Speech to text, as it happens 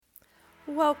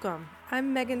Welcome.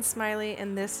 I'm Megan Smiley,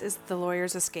 and this is the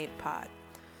Lawyer's Escape Pod.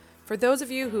 For those of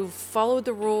you who've followed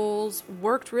the rules,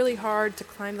 worked really hard to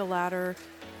climb the ladder,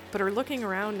 but are looking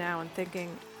around now and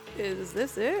thinking, is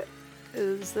this it?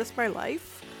 Is this my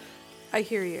life? I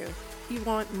hear you. You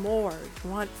want more. You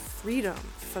want freedom,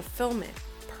 fulfillment,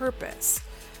 purpose,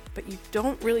 but you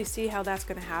don't really see how that's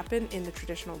going to happen in the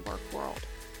traditional work world.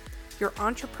 You're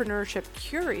entrepreneurship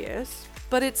curious,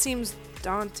 but it seems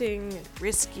daunting and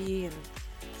risky and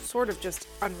sort of just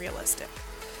unrealistic.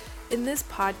 In this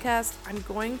podcast, I'm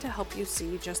going to help you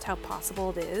see just how possible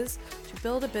it is to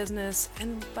build a business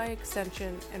and, by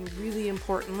extension, and really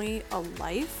importantly, a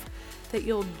life that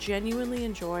you'll genuinely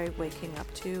enjoy waking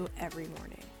up to every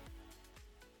morning.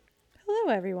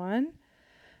 Hello, everyone.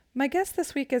 My guest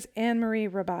this week is Anne-Marie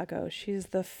Rabago. She's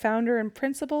the founder and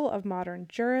principal of Modern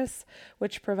Juris,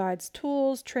 which provides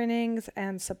tools, trainings,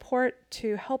 and support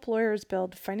to help lawyers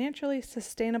build financially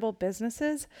sustainable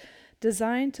businesses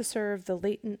designed to serve the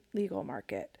latent legal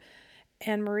market.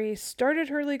 Anne-Marie started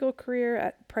her legal career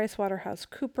at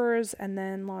PricewaterhouseCoopers and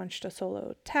then launched a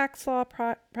solo tax law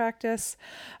practice,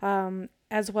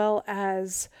 as well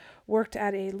as worked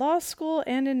at a law school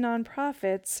and in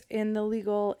nonprofits in the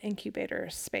legal incubator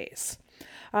space.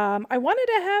 I wanted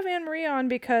to have Anne-Marie on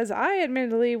because I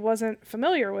admittedly wasn't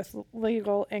familiar with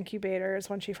legal incubators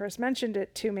when she first mentioned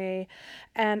it to me,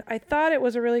 and I thought it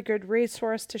was a really good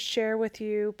resource to share with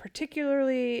you,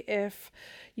 particularly if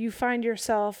you find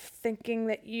yourself thinking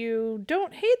that you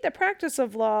don't hate the practice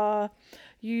of law,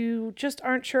 you just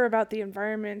aren't sure about the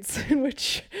environments in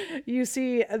which you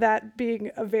see that being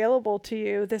available to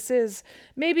you. This is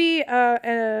maybe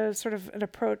a sort of an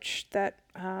approach that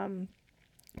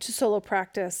to solo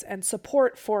practice and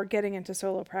support for getting into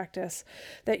solo practice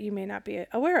that you may not be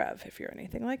aware of if you're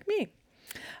anything like me.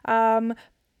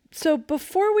 So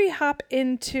before we hop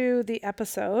into the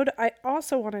episode, I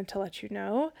also wanted to let you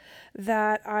know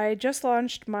that I just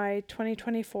launched my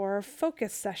 2024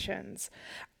 focus sessions.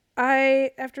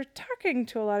 After talking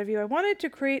to a lot of you, I wanted to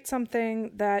create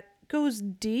something that goes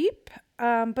deep,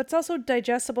 but it's also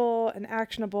digestible and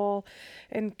actionable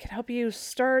and can help you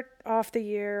start off the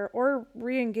year or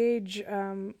re-engage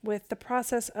with the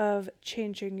process of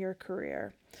changing your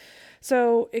career.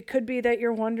 So it could be that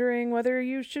you're wondering whether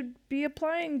you should be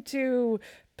applying to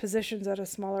positions at a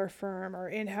smaller firm or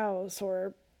in-house,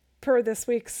 or per this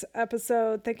week's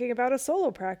episode, thinking about a solo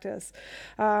practice.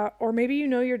 Or maybe you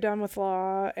know you're done with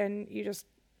law and you just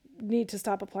need to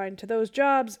stop applying to those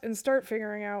jobs and start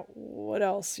figuring out what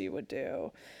else you would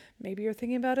do. Maybe you're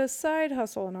thinking about a side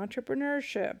hustle, an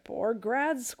entrepreneurship, or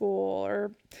grad school,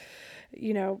 or,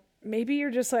 maybe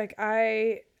you're just like,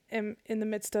 I am in the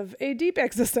midst of a deep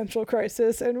existential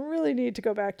crisis and really need to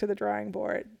go back to the drawing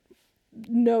board.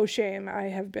 No shame, I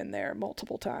have been there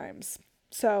multiple times.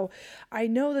 So I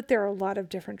know that there are a lot of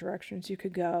different directions you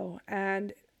could go.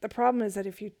 And the problem is that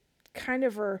if you kind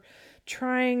of are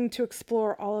trying to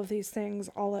explore all of these things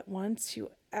all at once,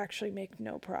 you actually make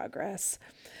no progress.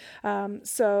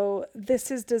 So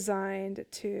this is designed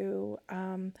to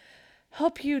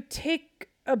help you take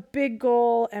a big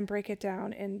goal and break it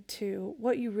down into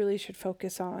what you really should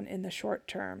focus on in the short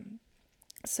term.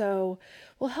 So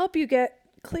we'll help you get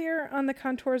clear on the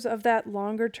contours of that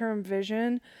longer term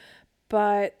vision,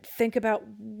 but think about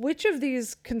which of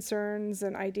these concerns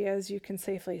and ideas you can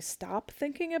safely stop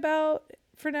thinking about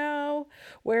for now,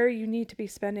 where you need to be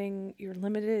spending your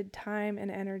limited time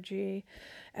and energy,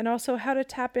 and also how to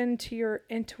tap into your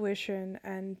intuition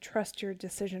and trust your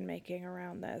decision making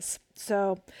around this.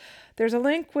 So there's a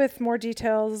link with more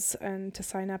details and to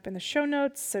sign up in the show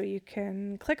notes, so you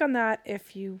can click on that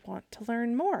if you want to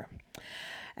learn more.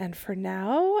 And for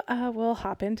now, we'll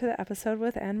hop into the episode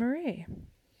with Anne-Marie.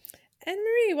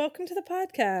 Anne-Marie, welcome to the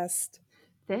podcast.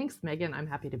 Thanks, Megan. I'm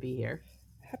happy to be here.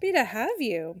 Happy to have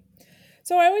you.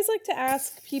 So I always like to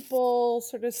ask people,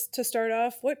 sort of to start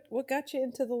off, what got you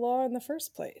into the law in the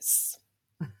first place?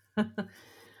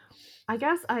 I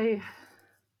guess I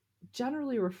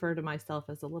generally refer to myself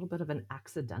as a little bit of an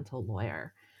accidental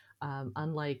lawyer.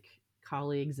 Unlike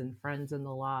colleagues and friends in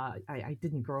the law, I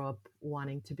didn't grow up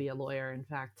wanting to be a lawyer. In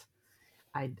fact,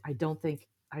 I don't think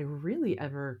I really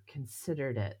ever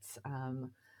considered it.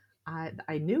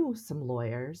 I knew some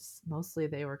lawyers. Mostly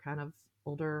they were kind of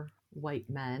older white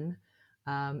men.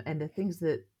 And the things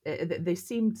that they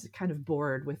seemed kind of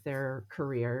bored with their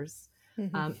careers.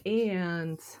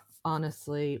 And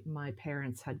honestly, my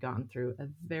parents had gone through a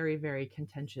very, very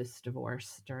contentious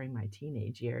divorce during my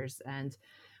teenage years. And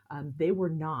they were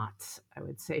not, I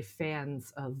would say,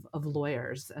 fans of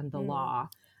lawyers and the law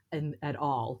and at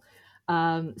all.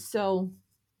 So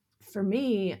for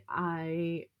me,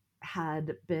 I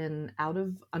had been out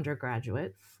of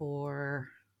undergraduate for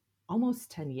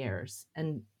almost 10 years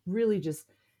and really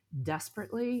just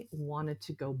desperately wanted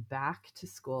to go back to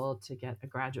school to get a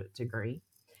graduate degree.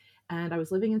 And I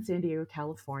was living in San Diego,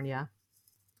 California.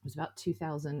 It was about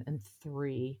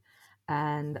 2003.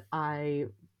 And I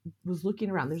was looking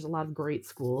around. There's a lot of great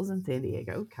schools in San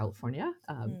Diego, California.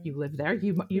 Mm. You live there.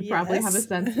 You probably have a Yes.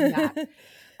 sense of that.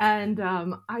 And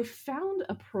I found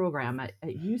a program at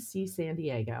UC San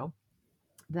Diego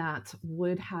that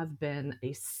would have been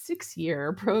a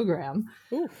 6-year program.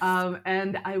 Oof.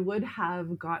 And I would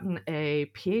have gotten a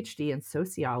PhD in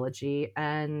sociology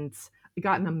and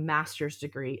gotten a master's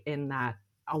degree in that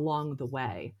along the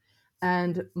way.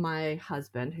 And my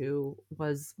husband, who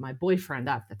was my boyfriend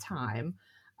at the time,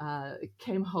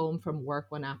 came home from work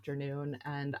one afternoon,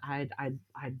 and I'd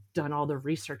done all the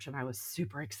research and I was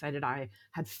super excited. I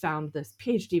had found this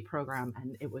PhD program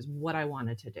and it was what I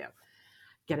wanted to do,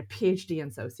 get a PhD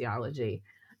in sociology.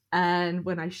 And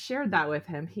when I shared that with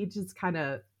him, he just kind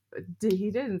of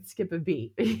he didn't skip a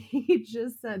beat. He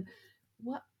just said,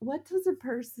 "What does a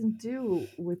person do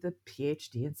with a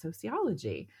PhD in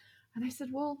sociology?" And I said,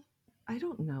 "Well, I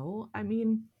don't know. I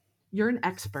mean, you're an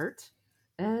expert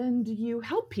and you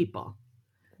help people."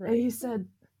 And he Right. said,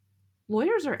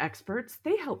 "Lawyers are experts.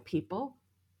 They help people.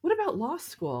 What about law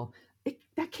school?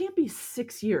 That can't be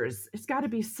 6 years. It's got to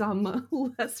be some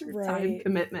lesser time Right.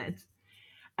 commitment."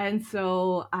 And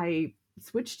so I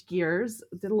switched gears,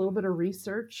 did a little bit of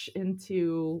research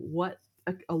into what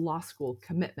a law school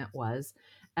commitment was.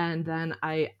 And then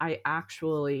I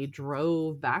actually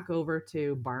drove back over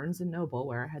to Barnes and Noble,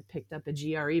 where I had picked up a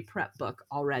GRE prep book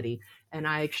already. And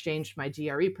I exchanged my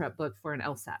GRE prep book for an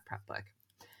LSAT prep book.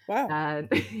 Wow. And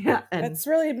yeah, and That's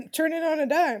really turning on a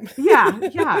dime.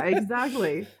 yeah,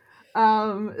 exactly.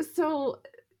 So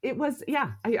it was,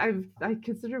 yeah, I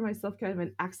consider myself kind of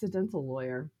an accidental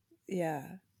lawyer.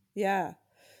 Yeah. Yeah.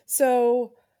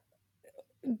 So,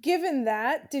 given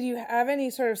that, did you have any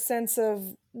sort of sense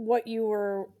of what you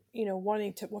were,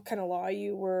 wanting to, what kind of law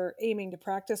you were aiming to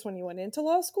practice when you went into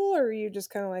law school? Or were you just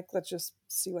kind of like, let's just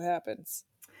see what happens?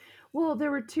 Well, there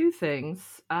were two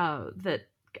things that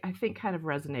I think kind of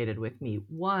resonated with me.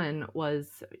 One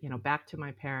was, back to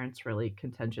my parents' really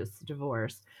contentious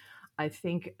divorce. I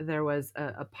think there was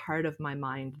a part of my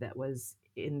mind that was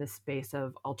in the space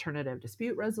of alternative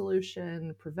dispute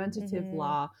resolution, preventative Mm-hmm.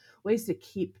 law, ways to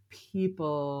keep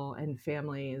people and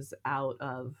families out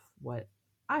of what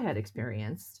I had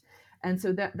experienced. And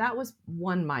so that was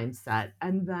one mindset.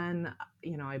 And then,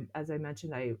 as I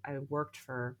mentioned, I worked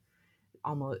for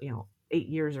almost 8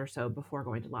 years or so before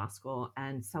going to law school,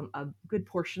 and a good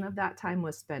portion of that time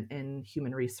was spent in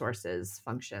human resources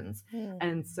functions. Mm.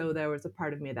 And so there was a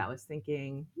part of me that was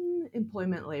thinking,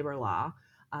 employment labor law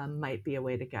might be a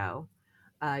way to go.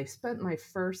 I spent my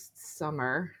first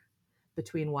summer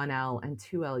between 1L and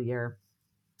 2L year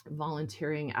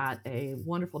volunteering at a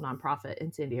wonderful nonprofit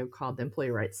in San Diego called the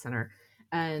Employee Rights Center.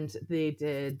 And they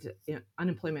did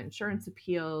unemployment insurance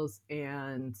appeals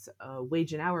and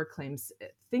wage and hour claims,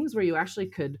 things where you actually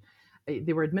could,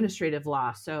 they were administrative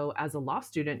law. So as a law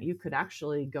student, you could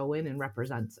actually go in and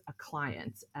represent a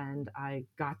client. And I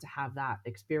got to have that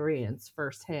experience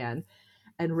firsthand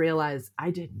and realized I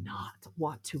did not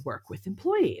want to work with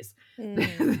employees.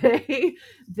 Mm.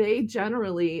 they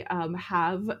generally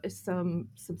have some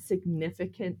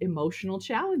significant emotional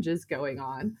challenges going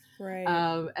on, Right.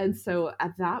 and so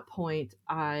at that point,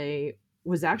 I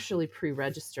was actually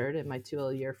pre-registered in my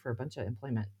 2L year for a bunch of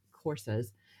employment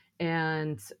courses,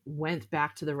 and went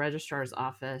back to the registrar's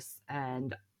office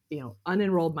and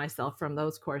unenrolled myself from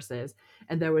those courses.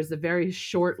 And there was a very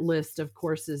short list of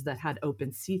courses that had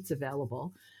open seats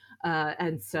available,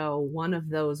 and so one of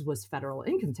those was federal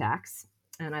income tax.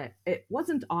 And it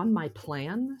wasn't on my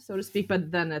plan, so to speak,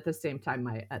 but then at the same time,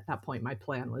 at that point my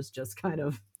plan was just kind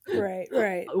of Right.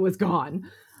 Right. was gone.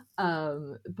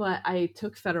 But I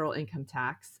took federal income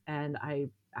tax, and I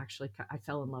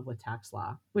fell in love with tax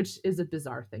law, which is a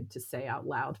bizarre thing to say out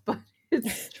loud, but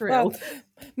it's Well, true.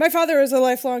 my father is a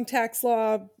lifelong tax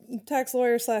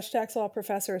lawyer slash tax law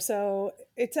professor, so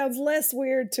it sounds less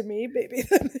weird to me, maybe.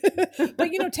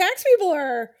 But tax people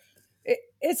are.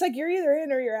 It's like you're either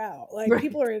in or you're out. Like Right.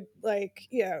 people are like,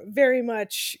 very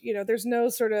much. There's no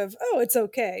sort of it's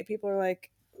okay. People are like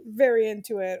very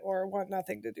into it or want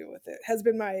nothing to do with it. Has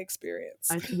been my experience.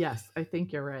 Yes, I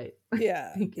think you're right. I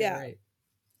Yeah, think you're yeah. right.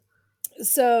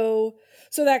 So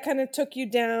that kind of took you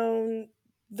down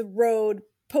the road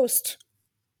post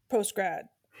grad.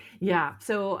 Yeah.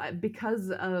 So because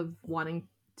of wanting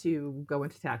to go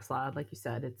into tax law. Like you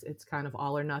said, it's kind of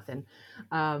all or nothing.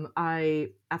 I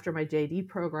After my JD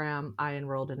program, I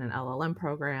enrolled in an LLM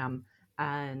program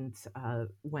and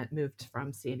moved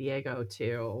from San Diego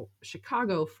to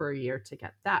Chicago for a year to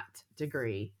get that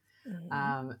degree,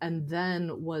 Mm-hmm. and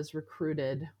then was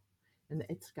recruited. And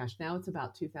now it's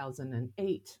about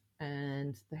 2008,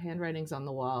 and the handwriting's on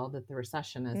the wall that the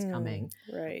recession is coming.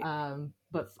 Right.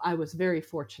 But I was very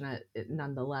fortunate,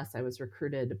 nonetheless. I was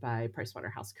recruited by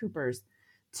PricewaterhouseCoopers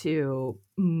to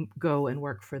go and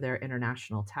work for their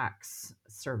international tax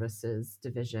services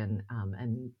division.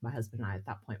 And my husband and I at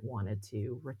that point wanted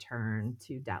to return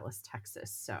to Dallas,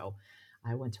 Texas. So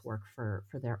I went to work for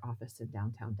their office in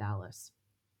downtown Dallas.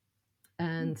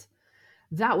 And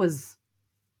that was,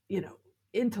 you know,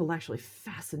 intellectually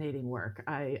fascinating work.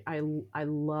 I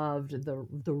loved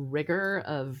the rigor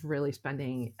of really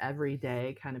spending every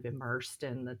day kind of immersed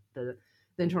in the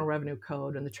Internal Revenue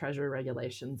Code and the Treasury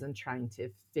regulations and trying to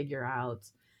figure out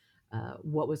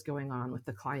what was going on with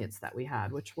the clients that we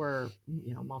had, which were,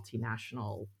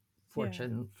 multinational Yeah.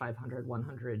 Fortune 500,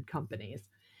 100 companies.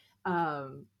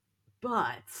 Um,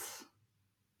 but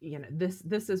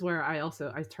this is where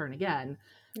I turn again,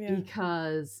 Yeah.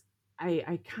 because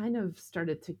I kind of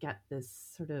started to get this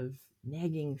sort of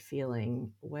nagging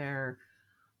feeling where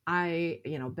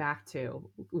back to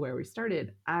where we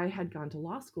started, I had gone to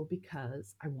law school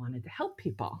because I wanted to help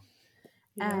people.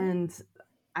 Yeah. And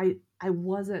I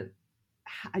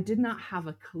did not have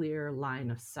a clear line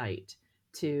of sight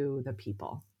to the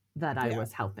people that I Yeah.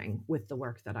 was helping with the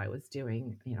work that I was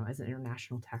doing, as an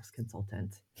international tax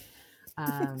consultant.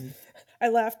 Um, I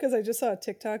laugh because I just saw a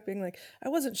TikTok being like, I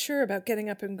wasn't sure about getting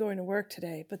up and going to work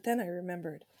today, but then I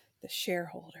remembered the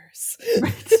shareholders.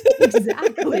 Right.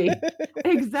 Exactly.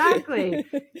 Exactly.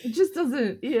 It just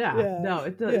doesn't, yeah. Yeah. No,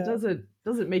 it Yeah.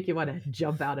 doesn't make you want to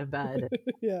jump out of bed and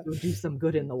Yeah. go do some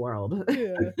good in the world.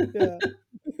 Yeah. Yeah.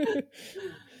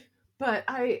 But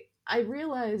I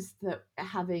realized that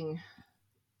having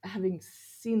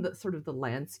seen the sort of the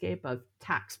landscape of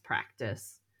tax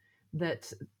practice,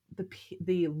 that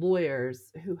the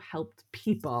lawyers who helped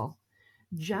people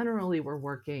generally were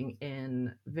working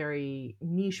in very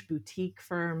niche boutique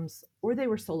firms, or they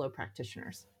were solo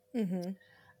practitioners. Mm-hmm.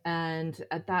 And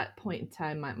at that point in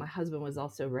time, my husband was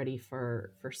also ready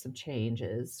for some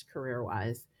changes career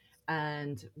wise.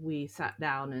 And we sat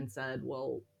down and said,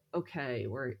 well, okay,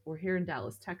 we're here in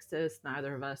Dallas, Texas.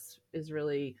 Neither of us is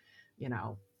really, you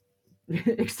know,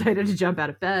 excited to jump out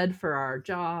of bed for our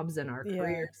jobs and our Yeah.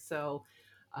 careers. So,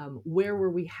 where were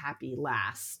we happy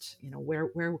last?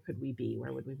 Where could we be?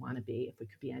 Where would we want to be if we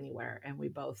could be anywhere? And we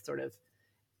both sort of,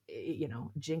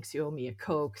 Jinx, you owe me a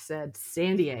Coke, said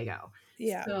San Diego.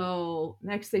 Yeah. So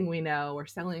next thing we know, we're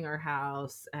selling our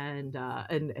house and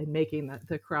making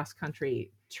the cross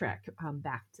country trek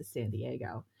back to San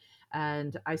Diego.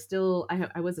 And I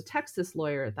was a Texas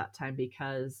lawyer at that time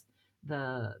because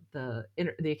the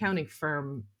accounting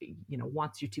firm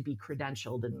wants you to be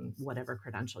credentialed in whatever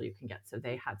credential you can get. So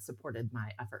they had supported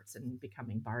my efforts in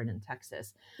becoming barred in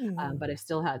Texas, Mm-hmm. but I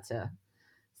still had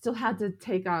to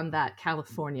take on that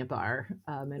California bar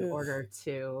in Ugh. order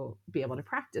to be able to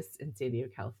practice in San Diego,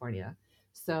 California.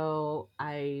 So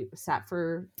I sat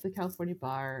for the California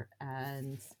bar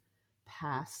and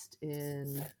passed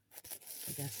in,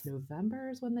 I guess, November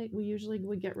is when we usually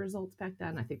would get results back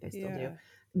then. I think they still do. Yeah.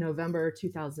 November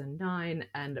 2009,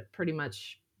 and pretty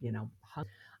much,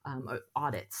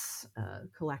 audits,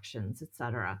 collections,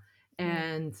 etc. Mm.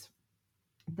 And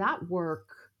that work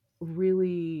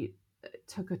really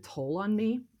took a toll on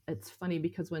me. It's funny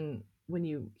because when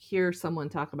you hear someone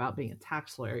talk about being a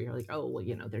tax lawyer, you're like, oh, well,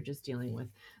 they're just dealing with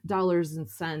dollars and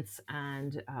cents,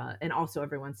 and also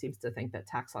everyone seems to think that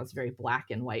tax law is very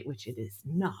black and white, which it is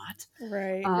not.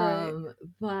 Right. Right.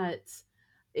 But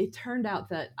it turned out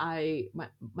that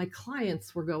my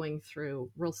clients were going through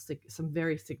some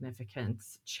very significant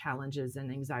challenges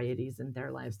and anxieties in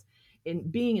their lives, in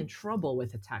being in trouble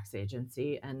with a tax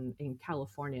agency. And in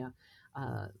California,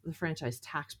 the Franchise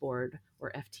Tax Board,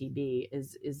 or FTB,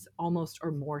 is almost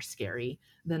or more scary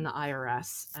than the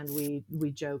IRS. And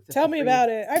we joke that Tell me about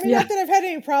it. I mean, yeah. not that I've had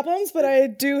any problems, but I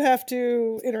do have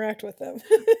to interact with them.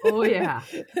 Oh yeah.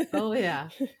 Oh yeah.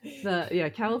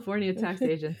 California tax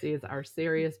agencies are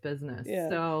serious business. Yeah.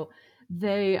 So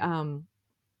they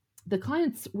the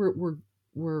clients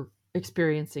were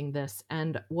experiencing this,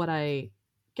 and what I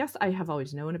guess I have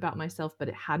always known about myself, but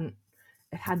it hadn't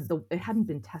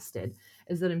been tested,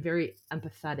 is that I'm very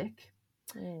empathetic.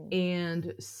 Mm.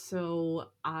 And so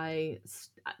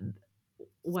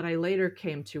what I later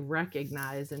came to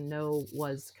recognize and know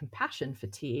was compassion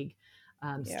fatigue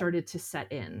Yeah. started to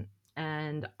set in.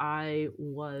 and I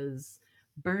was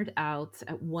burnt out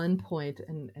at one point,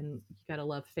 and you gotta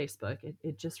love Facebook.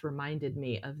 It just reminded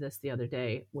me of this the other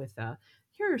day with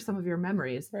here are some of your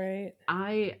memories. Right.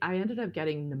 I ended up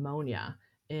getting pneumonia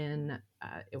in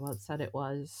well, it said it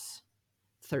was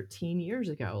 13 years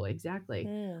ago exactly.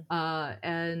 Mm.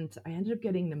 And I ended up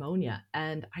getting pneumonia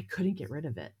and I couldn't get rid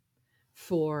of it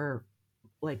for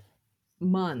like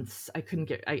months. I couldn't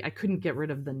get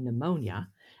rid of the pneumonia.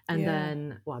 And Yeah.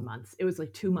 then, well, months, it was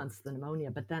like 2 months, the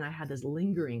pneumonia, but then I had this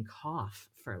lingering cough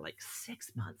for like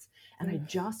 6 months, and I Mm.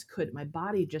 just could my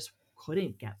body just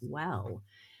couldn't get well.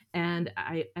 And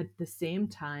I at the same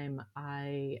time,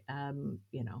 I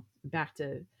back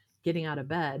to getting out of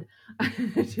bed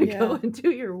to go Yeah. and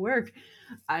do your work.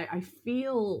 I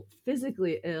feel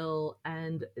physically ill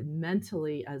and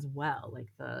mentally as well.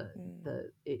 Like Mm.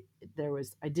 the it, there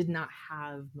was I did not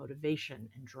have motivation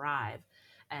and drive,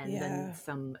 and then Yeah.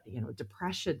 some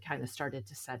depression kind of started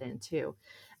to set in too.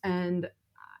 And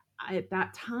at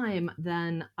that time,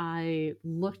 then I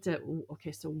looked at,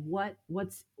 okay, so what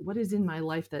is in my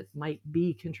life that might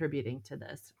be contributing to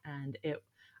this, and it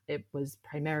was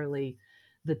primarily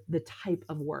the type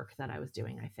of work that I was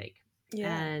doing, I think.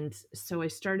 Yeah. And so I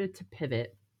started to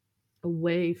pivot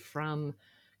away from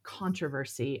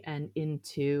controversy and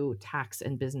into tax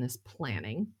and business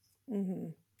planning. Hmm.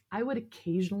 I would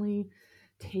occasionally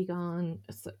take on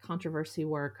controversy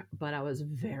work, but I was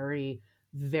very,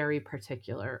 very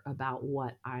particular about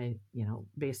what I,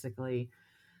 basically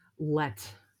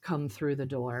let come through the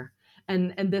door.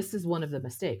 And this is one of the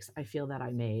mistakes I feel that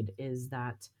I made, is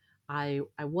that I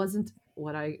wasn't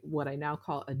what I now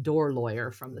call a door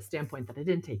lawyer, from the standpoint that I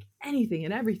didn't take anything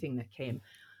and everything that came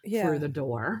through Yeah. the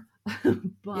door. Yeah.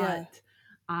 But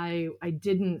I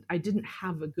didn't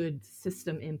have a good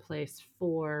system in place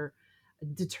for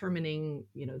determining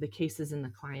the cases and the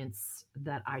clients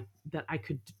that I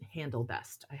could handle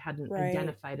best. I hadn't Right.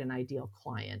 identified an ideal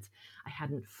client. I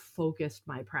hadn't focused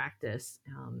my practice,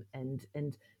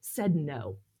 and said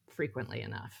no frequently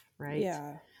enough, right?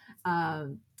 Yeah.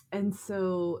 um, and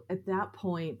so at that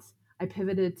point I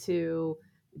pivoted to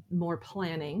more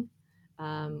planning,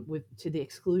 with to the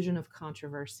exclusion of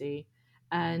controversy.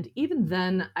 And even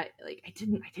then I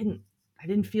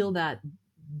didn't feel that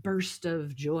burst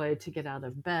of joy to get out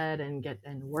of bed and get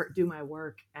and work do my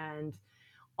work. And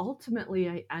ultimately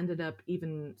I ended up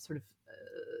even sort of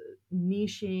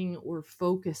niching or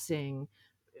focusing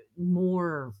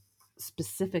more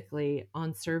specifically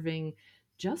on serving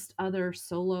just other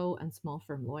solo and small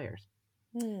firm lawyers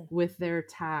Mm. with their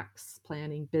tax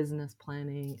planning, business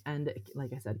planning, and,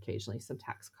 like I said, occasionally some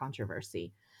tax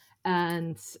controversy.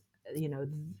 And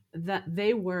that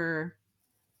they were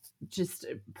just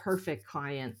a perfect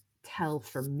clientele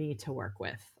for me to work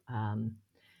with.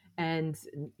 And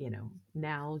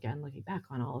now, again, looking back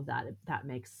on all of that, that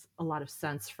makes a lot of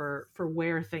sense for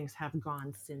where things have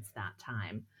gone since that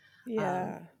time. um,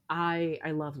 Yeah.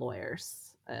 I love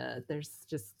lawyers. There's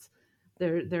just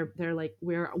they're like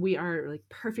we are like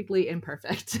perfectly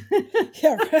imperfect.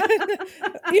 Yeah,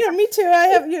 right. Me too. I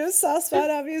have, soft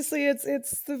spot. Obviously, it's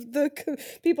the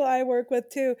people I work with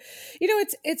too.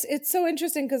 It's so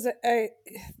interesting because I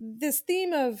this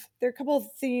theme of there are a couple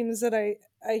of themes that I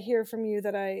hear from you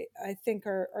that I think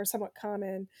are somewhat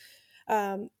common.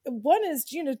 One is,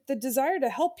 the desire to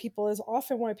help people is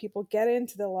often why people get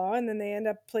into the law, and then they end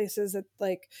up places that,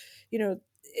 like,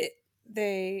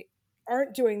 they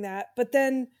aren't doing that. But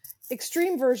then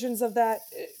extreme versions of that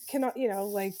cannot,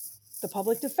 like the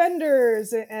public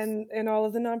defenders and all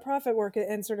of the nonprofit work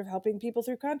and sort of helping people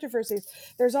through controversies.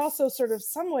 There's also sort of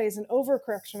some ways an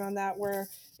overcorrection on that, where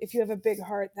if you have a big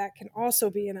heart, that can also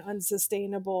be an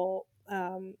unsustainable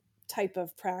type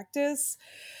of practice.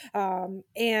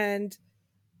 And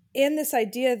this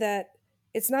idea that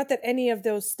it's not that any of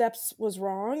those steps was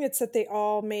wrong, it's that they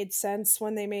all made sense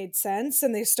when they made sense,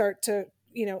 and they start to,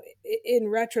 in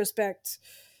retrospect,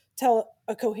 tell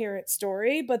a coherent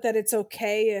story. But that it's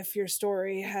okay if your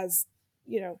story has,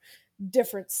 you know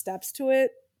different steps to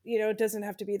it. It doesn't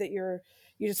have to be that you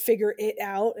just figure it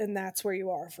out and that's where you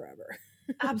are forever.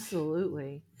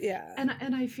 Absolutely. Yeah.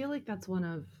 And I feel like that's one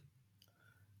of,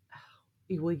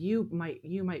 well, you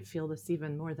might feel this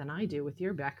even more than I do with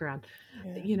your background.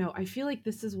 Yeah. I feel like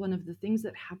this is one of the things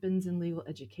that happens in legal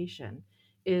education,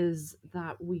 is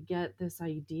that we get this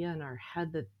idea in our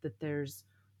head that there's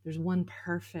one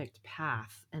perfect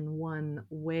path and one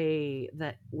way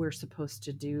that we're supposed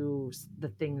to do the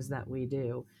things that we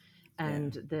do, Yeah.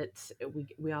 and that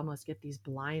we almost get these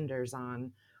blinders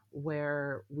on,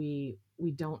 where we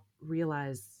don't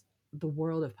realize the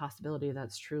world of possibility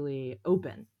that's truly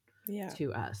open Yeah.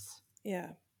 to us.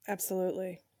 Yeah.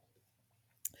 Absolutely.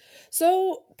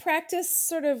 So practice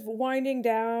sort of winding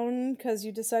down because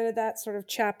you decided that sort of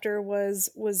chapter was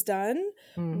done.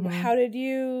 Mm-hmm. How did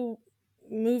you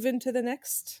move into the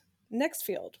next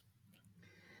field?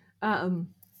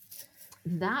 Um,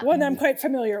 that One I'm quite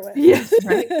familiar with. Yes,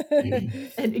 right.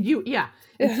 And yeah,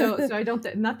 and so Yeah. I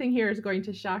don't nothing here is going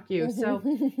to shock you. So,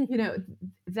 Mhm. you know,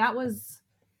 that was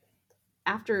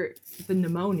after the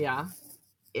pneumonia.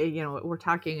 We're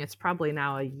talking. It's probably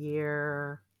now a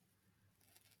year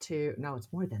to no,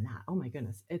 it's more than that. Oh my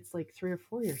goodness, it's like 3 or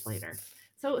 4 years later.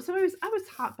 So I was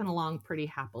hopping along pretty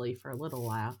happily for a little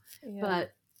while, Yeah.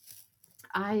 but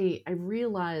I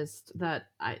realized that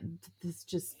I this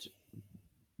just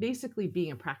basically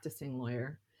being a practicing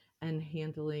lawyer and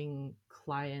handling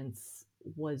clients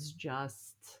was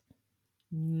just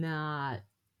not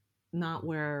not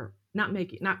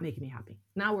making me happy,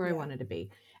 not where I Yeah. wanted to be.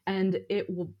 And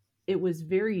it was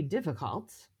very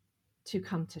difficult to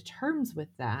come to terms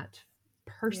with that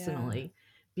Yeah. personally,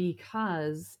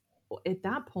 because at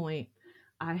that point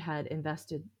I had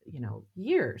invested,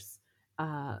 years,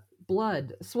 uh,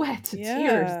 blood, sweat, tears,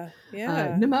 Yeah.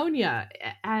 Yeah. pneumonia,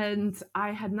 and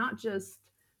I had not just,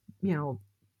 you know,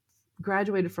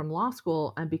 graduated from law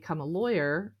school and become a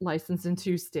lawyer licensed in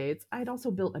 2 states. I'd also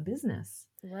built a business.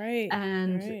 Right.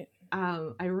 And Right.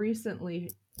 I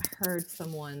recently heard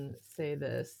someone say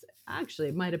this. Actually,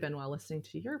 it might have been while listening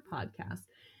to your podcast.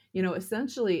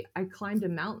 Essentially, I climbed a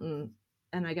mountain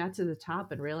and I got to the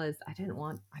top and realized I didn't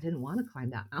want to climb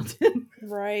that mountain.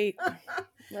 Right.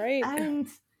 Right. And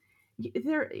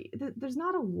there's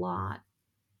not a lot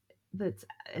that's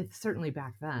it's certainly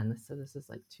back then. So this is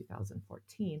like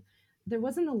 2014. There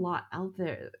wasn't a lot out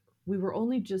there. We were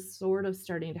only just sort of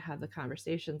starting to have the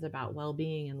conversations about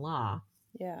well-being in law.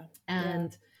 Yeah. Yeah.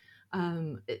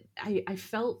 And I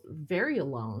felt very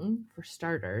alone, for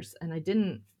starters, and I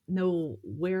didn't know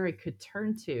where I could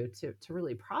turn to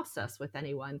really process with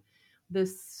anyone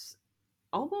this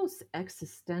almost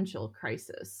existential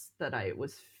crisis that I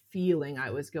was feeling I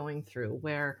was going through,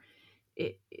 where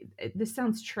this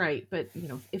sounds trite, but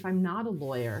if I'm not a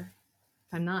lawyer,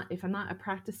 if I'm not a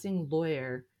practicing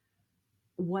lawyer,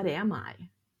 what am I?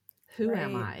 Who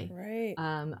am Right. I?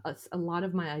 Right. A lot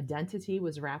of my identity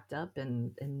was wrapped up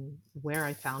in where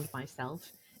I found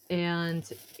myself, and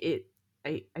it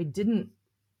I didn't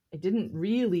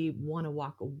really want to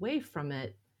walk away from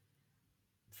it,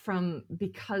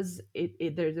 because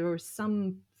there was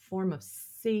some form of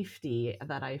safety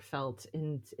that I felt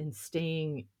in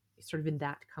staying sort of in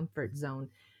that comfort zone,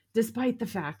 despite the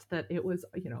fact that it was,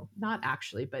 not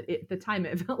actually, but at the time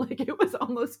it felt like it was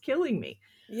almost killing me.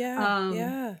 Yeah. um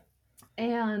Yeah.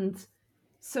 and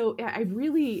so I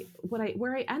really,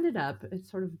 where I ended up,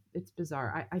 it's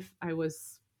bizarre. I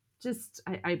was just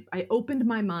I opened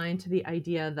my mind to the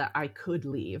idea that I could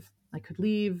leave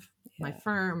my Yeah.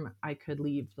 firm, I could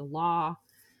leave the law,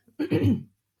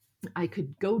 I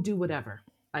could go do whatever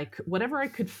I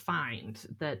could find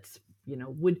that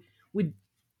would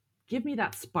give me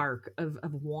that spark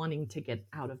of wanting to get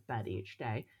out of bed each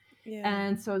day. Yeah.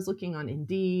 And so I was looking on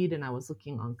Indeed, and I was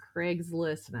looking on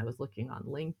Craigslist, and I was looking on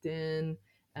LinkedIn,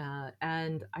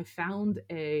 and I found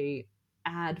a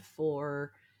ad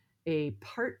for a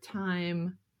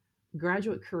part-time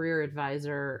graduate career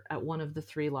advisor at one of the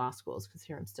 3 law schools, because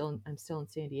here I'm still in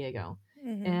San Diego,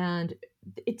 Mhm. and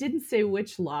it didn't say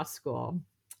which law school,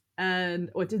 and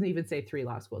it didn't even say 3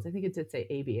 law schools. I think it did say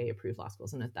ABA approved law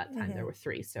schools, and at that time there Mhm. were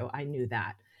 3, so I knew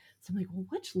that. So I'm like, well,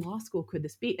 which law school could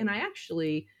this be? And I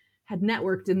actually had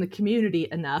networked in the community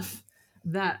enough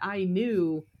that I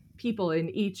knew people in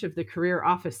each of the career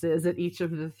offices at each of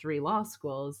the 3 law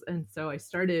schools, and so I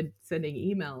started sending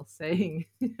emails saying,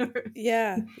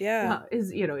 Yeah. Yeah.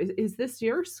 is this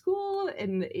your school,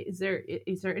 and is there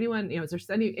anyone,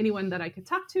 anyone that I could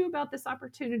talk to about this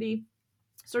opportunity,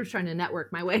 sort of trying to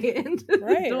network my way into the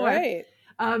Right. door. Right.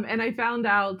 And I found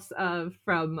out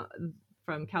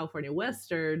from California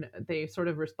Western, they sort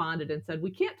of responded and said, "We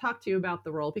can't talk to you about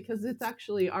the role because it's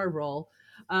actually our role,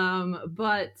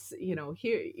 but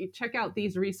here, you check out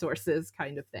these resources,"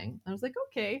 kind of thing. I was like,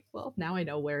 "Okay, well, now I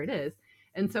know where it is."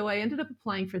 And so I ended up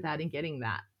applying for that and getting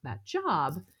that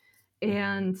job,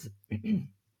 and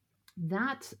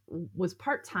that was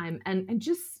part time, and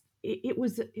just it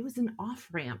was an off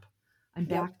ramp. I'm Yep.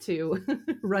 back to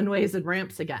runways and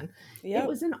ramps again. It Yep.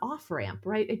 was an off ramp,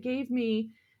 right? It gave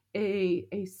me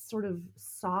a sort of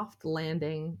soft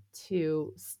landing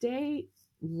to stay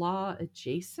law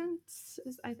adjacent.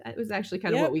 It was actually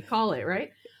kind of what Yep. we call it,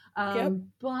 right? Yep.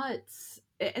 But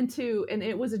and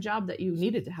it was a job that you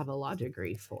needed to have a law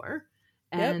degree for,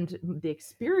 Yep. and the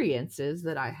experiences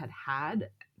that I had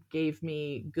gave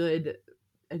me good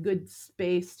a good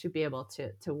space to be able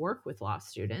to work with law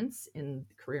students in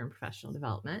career and professional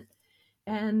development.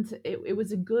 And it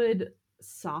was a good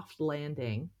soft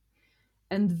landing.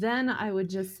 And then I would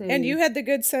just And say, you had the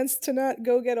good sense to not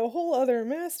go get a whole other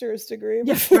master's degree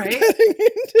yeah, before right. getting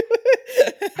into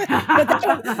it. But that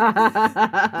was,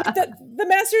 but the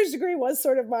master's degree was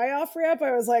sort of my off ramp.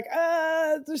 I was like,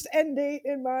 just end date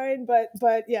in mind. But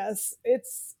yes,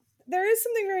 there is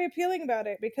something very appealing about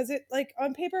it because it, like,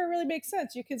 on paper, it really makes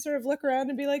sense. You can sort of look around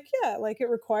and be like, yeah, like, it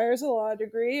requires a law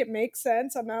degree. It makes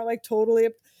sense. I'm not like totally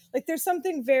like, there's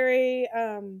something very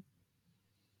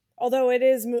although it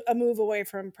is a move away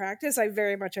from practice, I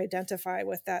very much identify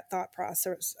with that thought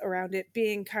process around it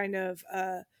being kind of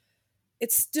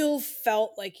it still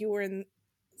felt like you were in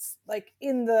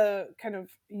the kind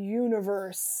of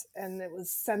universe, and it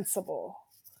was sensible.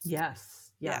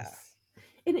 Yes, Yeah. yes.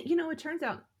 And it turns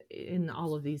out in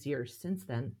all of these years since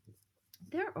then,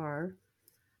 there are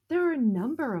there are a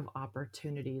number of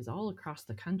opportunities all across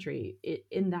the country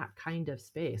in that kind of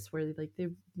space where like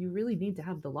you really need to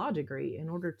have the law degree in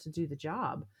order to do the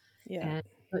job. Yeah. And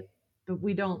but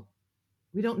we don't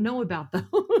know about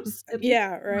those, at least Yeah,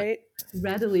 not right.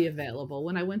 readily available.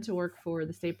 When I went to work for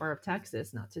the State Bar of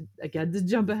Texas, not to again to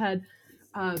jump ahead,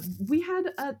 we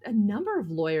had a number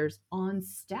of lawyers on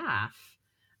staff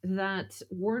that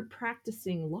weren't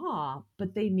practicing law,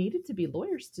 but they needed to be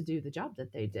lawyers to do the job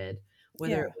that they did,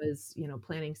 whether it Yeah. was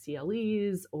planning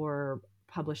CLEs or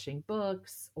publishing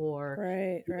books or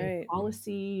Right, doing right.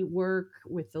 policy work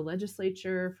with the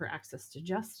legislature for access to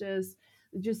justice,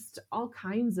 just all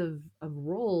kinds of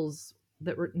roles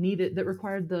that were needed that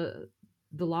required the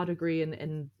law degree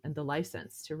and the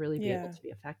license to really be able Yeah. to be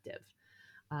effective.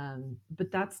 But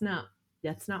that's not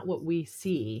what we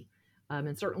see,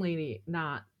 and certainly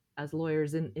not as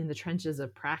lawyers in the trenches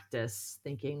of practice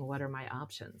thinking, what are my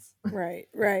options? Right,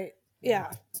 right.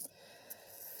 Yeah. Yeah.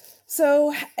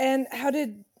 So, and how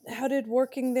did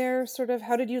working there sort of,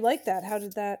 how did you like that? How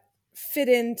did that fit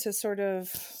into sort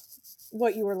of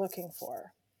what you were looking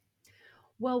for?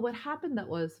 Well, what happened that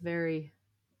was very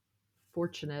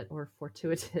fortunate or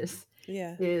fortuitous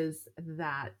Yeah. is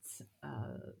that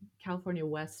California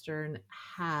Western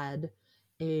had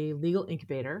a legal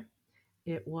incubator.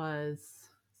 It was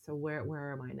so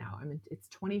where am I now? I mean, it's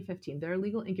 2015. Their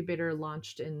legal incubator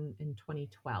launched in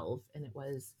 2012, and it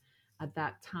was at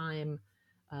that time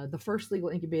the first legal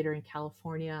incubator in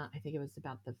California. I think it was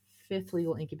about the fifth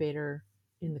legal incubator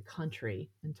in the country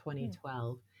in Hmm.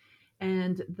 2012.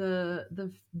 And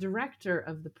the director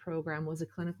of the program was a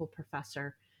clinical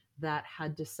professor that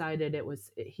had decided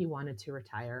he wanted to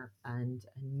retire and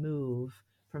move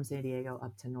from San Diego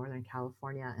up to Northern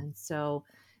California. And so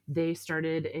they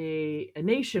started a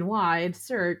nationwide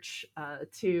search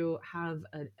to have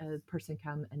a person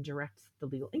come and direct the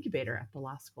legal incubator at the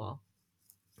law school.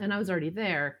 And I was already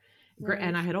there, and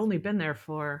Right. I had only been there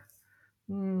for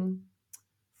 4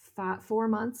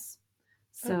 months.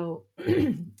 Oh. So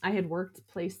I had worked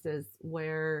places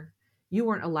where you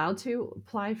weren't allowed to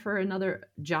apply for another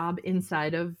job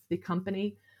inside of the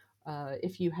company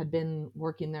if you had been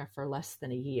working there for less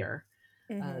than a year.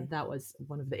 Mm-hmm. That was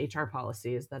one of the HR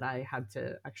policies that I had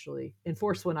to actually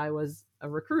enforce when I was a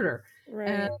recruiter.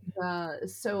 And Right.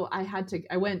 so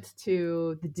I went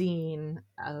to the dean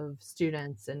of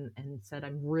students and said,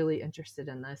 I'm really interested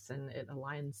in this and it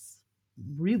aligns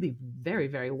really very,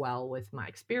 very well with my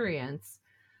experience.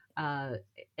 Uh,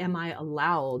 am I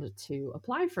allowed to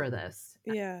apply for this?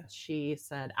 Yeah. She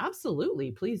said,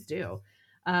 absolutely, please do.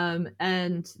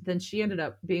 And then she ended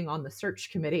up being on the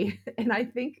search committee. And I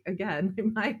think again,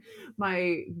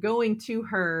 my going to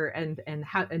her and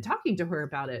talking to her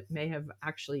about it may have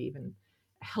actually even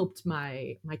helped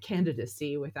my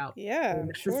candidacy without Yeah,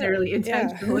 I'm sure. necessarily Yeah.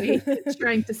 intentionally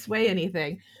trying to sway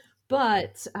anything.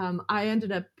 But I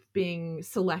ended up being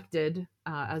selected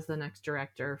as the next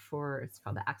director for it's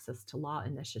called the Access to Law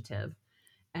Initiative,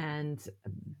 and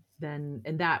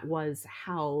that was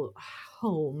how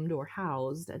homed or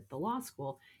housed at the law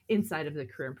school inside of the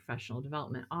Career and Professional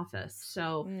Development Office.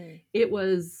 So Mm. it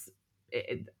was,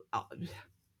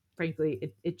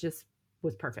 frankly, it just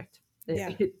was perfect.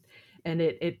 Yeah. And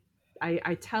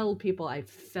I tell people I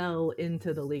fell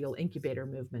into the legal incubator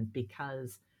movement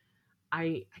because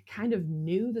I kind of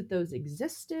knew that those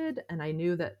existed, and I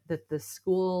knew that the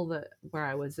school where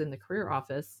I was in the career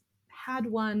office had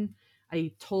one.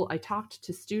 I talked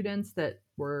to students that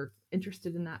were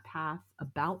interested in that path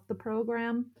about the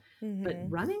program, but Mm-hmm.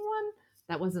 running one,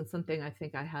 that wasn't something I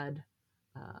think I had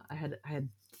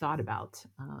thought about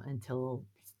until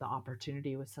the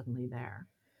opportunity was suddenly there.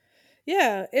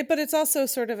 Yeah, but it's also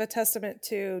sort of a testament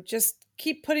to just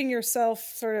keep putting yourself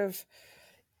sort of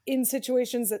in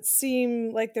situations that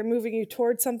seem like they're moving you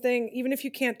towards something, even if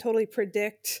you can't totally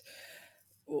predict,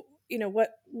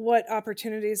 what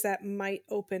opportunities that might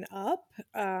open up.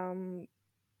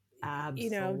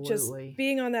 Just Absolutely.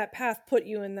 being on that path put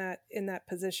you in that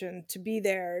position to be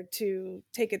there to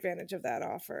take advantage of that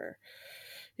offer.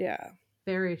 Yeah.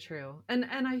 Very true. And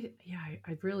I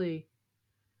really,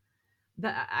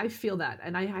 that I feel that,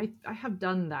 and I have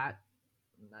done that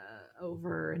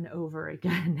over and over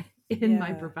again in my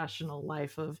Yeah. professional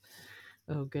life of,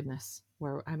 oh goodness,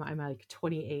 where I'm like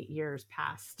 28 years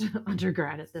past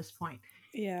undergrad at this point.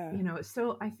 Yeah.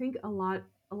 So I think a lot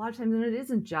of times, and it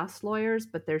isn't just lawyers,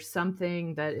 but there's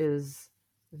something that is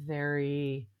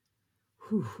very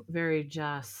very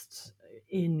just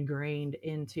ingrained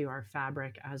into our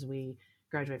fabric as we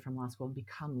graduate from law school and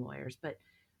become lawyers. But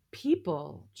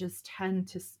people just tend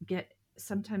to get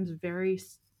sometimes very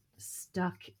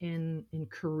stuck in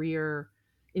career,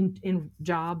 in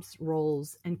jobs,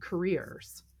 roles, and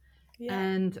careers. Yeah.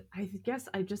 And I guess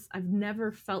I've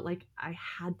never felt like I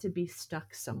had to be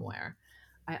stuck somewhere.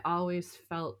 I always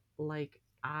felt like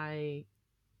I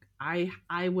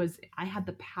had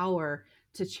the power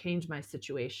to change my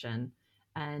situation.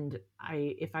 And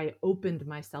if I opened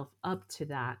myself up to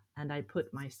that and I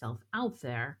put myself out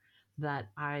there, that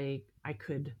I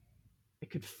could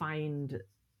find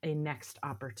a next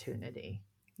opportunity.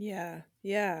 Yeah.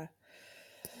 Yeah.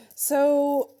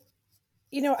 So,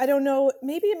 I don't know,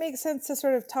 maybe it makes sense to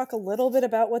sort of talk a little bit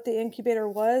about what the incubator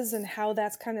was and how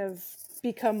that's kind of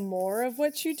become more of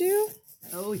what you do.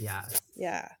 Oh yes,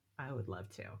 Yeah. I would love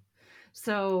to.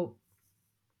 So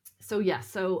so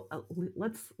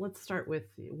let's start with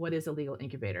what is a legal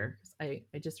incubator. I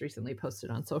just recently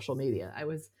posted on social media. I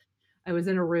was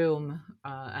in a room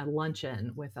at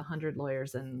luncheon with 100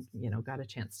 lawyers, and got a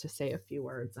chance to say a few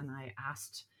words. And I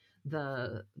asked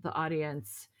the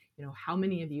audience, how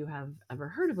many of you have ever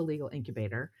heard of a legal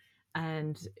incubator?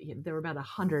 And there were about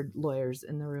 100 lawyers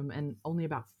in the room, and only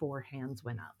about 4 hands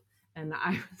went up. And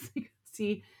I was like,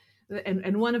 see,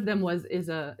 and one of them is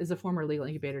a former legal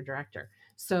incubator director.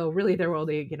 So really, there were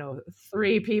only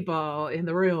 3 people in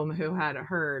the room who had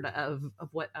heard of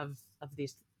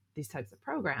these types of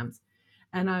programs.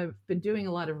 And I've been doing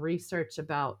a lot of research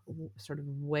about sort of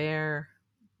where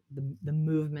the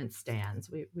movement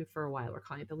stands. We for a while we're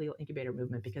calling it the legal incubator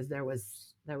movement, because there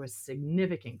was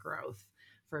significant growth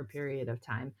for a period of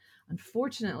time.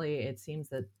 Unfortunately, it seems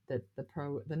that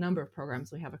the number of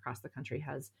programs we have across the country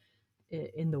has,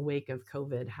 in the wake of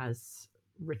COVID, has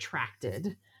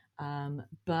retracted.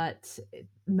 But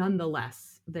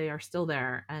nonetheless, they are still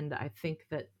there. And I think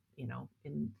that,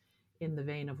 in the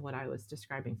vein of what I was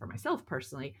describing for myself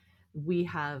personally, we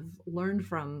have learned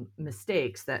from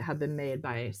mistakes that have been made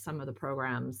by some of the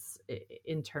programs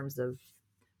in terms of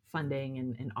funding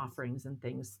and offerings and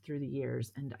things through the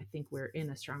years. And I think we're in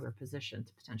a stronger position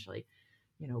to potentially,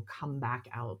 come back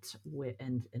out with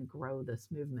and grow this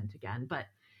movement again. But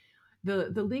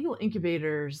the legal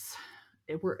incubators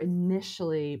were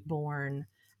initially born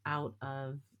out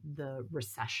of the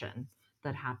recession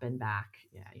that happened back,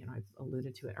 yeah, I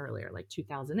alluded to it earlier, like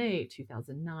 2008,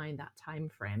 2009, that time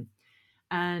frame.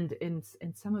 And in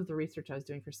some of the research I was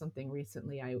doing for something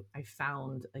recently, I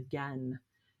found again,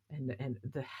 and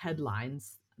the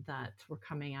headlines that were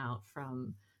coming out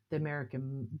from the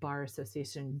American Bar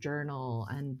Association Journal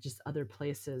and just other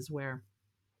places, where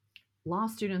law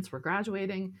students were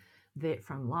graduating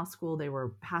from law school, they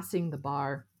were passing the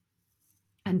bar,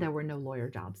 and there were no lawyer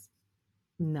jobs,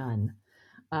 none.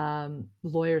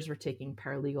 Lawyers were taking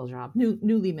paralegal jobs,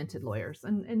 newly minted lawyers,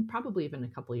 and probably even a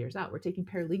couple of years out, were taking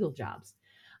paralegal jobs.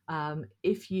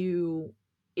 If you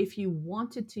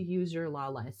wanted to use your law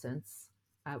license,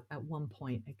 at one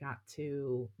point, it got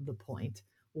to the point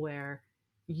where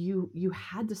you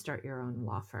had to start your own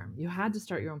law firm, you had to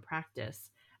start your own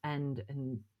practice, and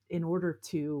in order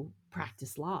to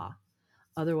practice law.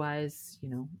 Otherwise,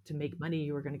 to make money,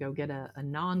 you were going to go get a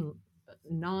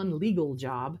non-legal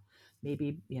job,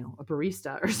 maybe a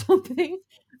barista or something,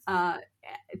 uh,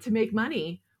 to make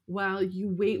money while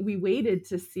we waited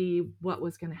to see what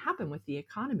was going to happen with the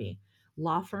economy.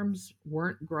 Law firms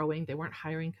weren't growing, they weren't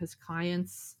hiring, because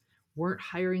clients weren't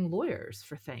hiring lawyers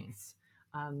for things,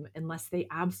 unless they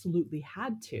absolutely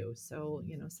had to. So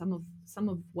some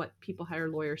of what people hire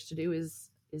lawyers to do is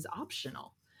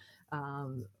optional,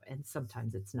 and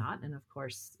sometimes it's not. And of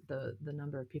course, the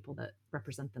number of people that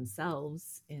represent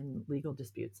themselves in legal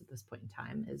disputes at this point in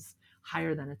time is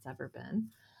higher than it's ever been.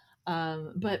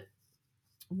 But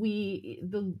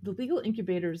the legal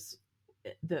incubators,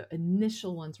 the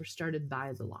initial ones, were started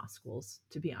by the law schools,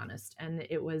 to be honest. And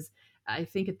it was, I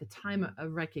think, at the time, a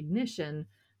recognition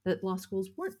that law schools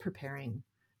weren't preparing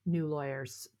new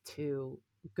lawyers to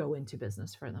go into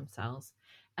business for themselves.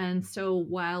 And so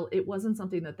while it wasn't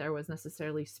something that there was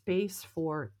necessarily space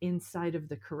for inside of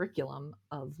the curriculum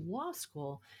of law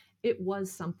school, it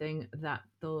was something that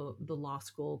the law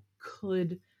school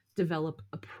could develop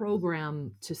a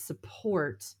program to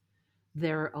support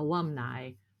their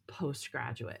alumni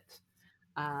postgraduate.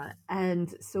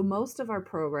 And so most of our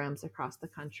programs across the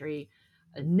country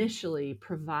initially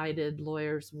provided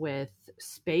lawyers with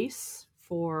space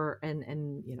for and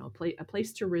a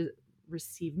place to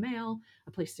receive mail,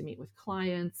 a place to meet with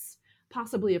clients,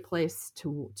 possibly a place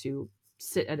to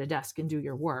sit at a desk and do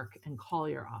your work and call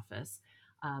your office.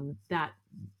 That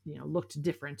looked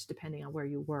different depending on where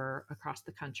you were across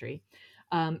the country.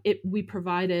 We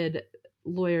provided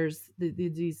lawyers,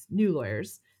 these new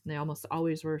lawyers, and they almost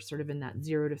always were sort of in that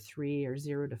 0 to 3 or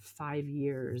 0 to 5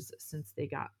 years since they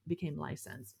became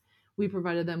licensed. We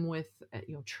provided them with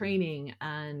training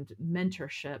and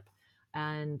mentorship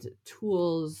and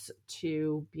tools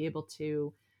to be able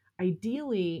to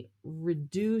ideally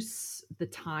reduce the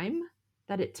time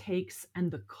that it takes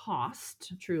and the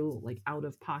cost, true like out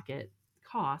of pocket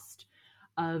cost,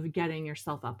 of getting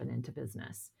yourself up and into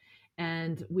business.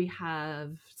 And we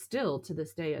have still to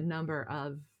this day a number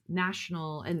of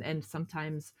national and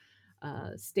sometimes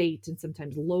state and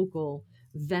sometimes local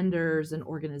vendors and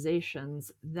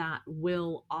organizations that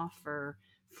will offer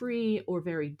free or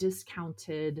very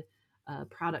discounted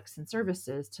products and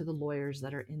services to the lawyers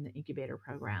that are in the incubator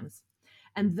programs.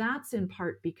 And that's in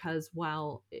part because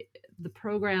while the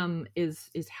program is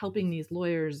helping these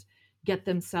lawyers get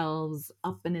themselves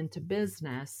up and into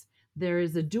business, there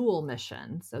is a dual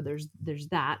mission. So there's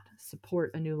that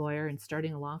support a new lawyer in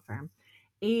starting a law firm,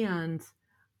 and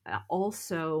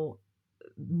also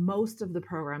most of the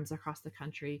programs across the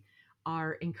country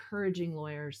are encouraging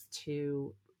lawyers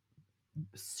to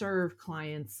serve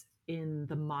clients in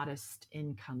the modest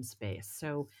income space.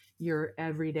 So your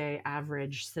everyday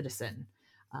average citizen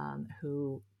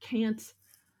who can't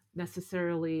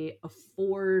necessarily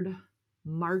afford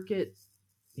market,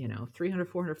 $300,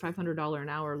 $400, $500 an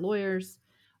hour lawyers,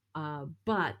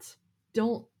 but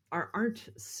aren't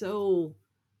so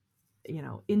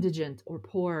indigent or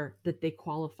poor that they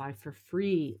qualify for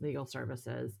free legal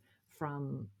services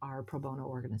from our pro bono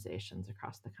organizations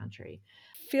across the country.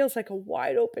 Feels like a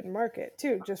wide open market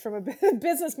too, just from a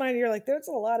business mind. You're like, there's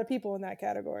a lot of people in that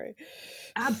category.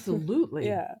 Absolutely.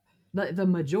 Yeah.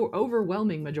 The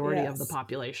overwhelming majority of the Yes.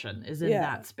 population is in Yeah.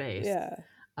 that space. Yeah.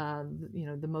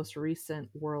 The most recent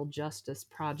World Justice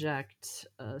Project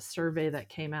survey that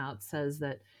came out says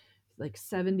that like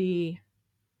 77%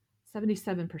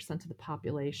 of the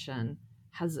population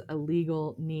has a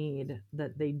legal need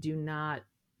that they do not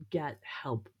get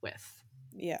help with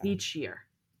Yeah. each year.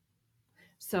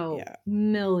 So Yeah.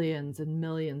 millions and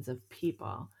millions of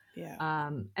people. Yeah.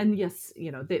 And yes,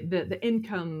 the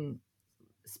income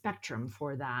spectrum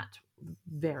for that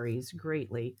varies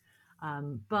greatly.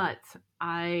 But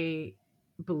I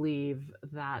believe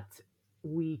that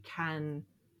we can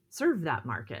serve that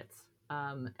market.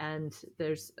 And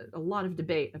there's a lot of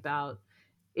debate about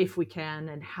if we can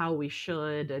and how we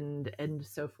should and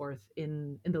so forth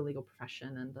in the legal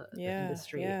profession and the Yeah.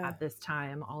 industry Yeah. at this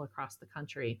time all across the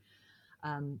country.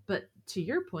 But to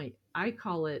your point, I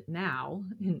call it now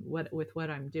with what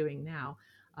I'm doing now,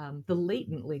 the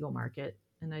latent legal market.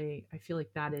 And I feel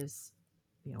like that is,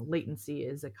 latency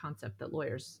is a concept that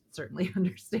lawyers certainly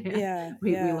understand. Yeah.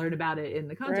 We Yeah. learn about it in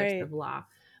the context Right. of law.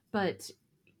 But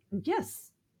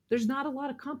yes, there's not a lot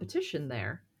of competition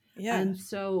there. Yeah. And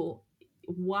so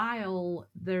while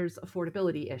there's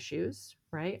affordability issues,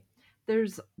 right?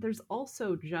 There's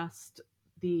also just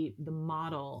the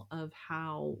model of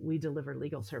how we deliver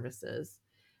legal services.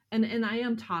 And I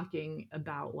am talking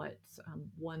about what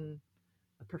one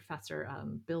professor,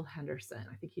 Bill Henderson,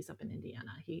 I think he's up in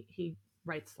Indiana. He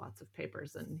writes lots of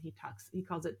papers and he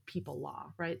calls it people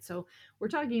law, right? So we're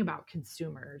talking about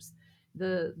consumers.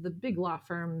 The big law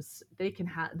firms, they can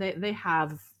have they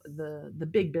have the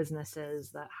big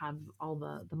businesses that have all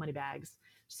the money bags.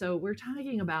 So we're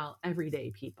talking about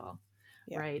everyday people,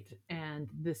 Yeah. right? And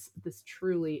this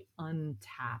truly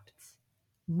untapped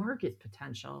market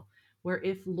potential where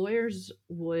if lawyers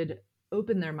would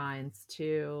open their minds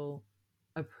to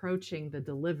approaching the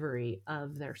delivery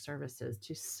of their services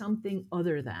to something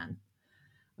other than,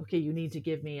 okay, you need to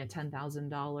give me a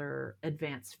 $10,000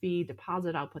 advance fee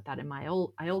deposit. I'll put that in my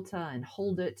IOLTA and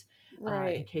hold it in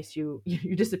Right. case you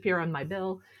you disappear on my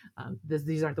bill.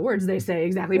 These aren't the words they say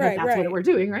exactly, but Right. that's what Right. we're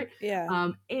doing, right?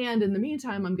 Yeah. And in the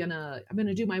meantime, I'm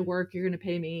gonna do my work. You're gonna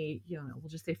pay me, we'll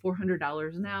just say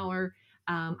 $400 an hour.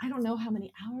 I don't know how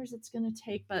many hours it's gonna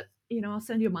take, but I'll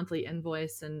send you a monthly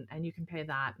invoice and you can pay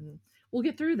that, and we'll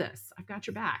get through this. I've got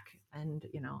your back, and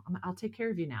I'll take care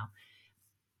of you now.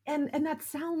 And that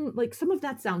sound like some of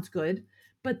that sounds good,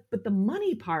 but the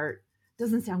money part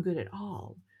doesn't sound good at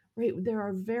all, right? There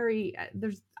are very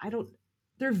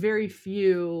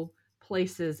few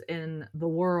places in the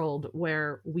world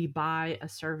where we buy a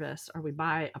service or we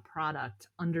buy a product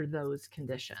under those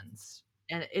conditions,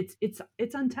 and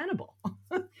it's untenable.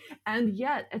 And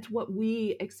yet it's what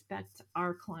we expect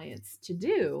our clients to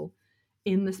do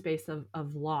in the space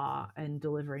of law and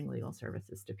delivering legal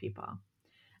services to people.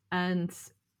 And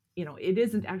it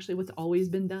isn't actually what's always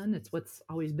been done. It's what's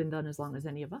always been done as long as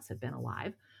any of us have been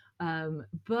alive.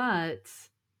 But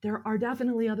there are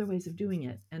definitely other ways of doing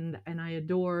it, and I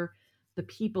adore the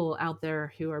people out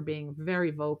there who are being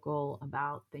very vocal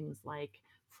about things like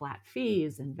flat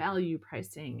fees and value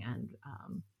pricing and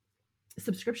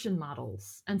subscription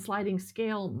models and sliding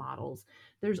scale models.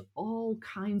 There's all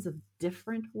kinds of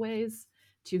different ways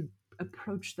to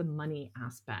approach the money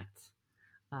aspect,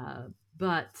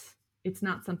 but it's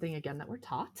not something, again, that we're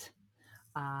taught.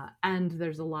 And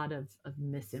there's a lot of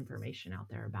misinformation out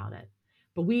there about it.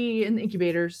 But we in the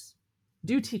incubators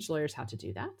do teach lawyers how to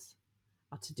do that,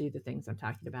 how to do the things I'm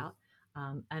talking about.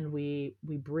 And we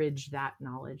bridge that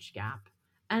knowledge gap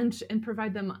and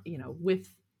provide them, with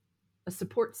a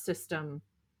support system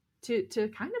to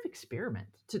kind of experiment,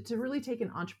 to really take an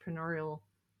entrepreneurial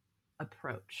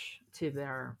approach to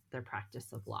their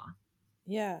practice of law.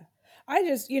 Yeah. I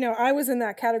just, I was in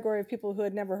that category of people who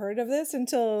had never heard of this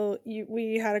until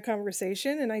we had a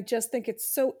conversation. And I just think it's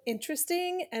so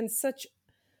interesting and such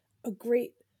a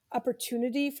great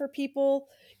opportunity for people.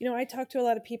 I talk to a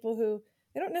lot of people who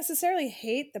they don't necessarily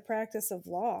hate the practice of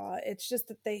law. It's just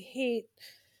that they hate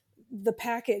the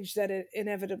package that it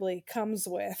inevitably comes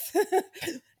with.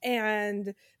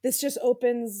 And this just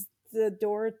opens the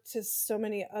door to so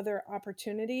many other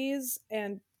opportunities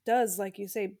and does, like you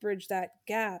say, bridge that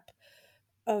gap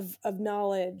of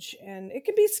knowledge. And it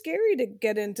can be scary to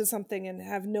get into something and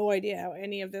have no idea how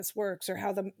any of this works or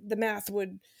how the math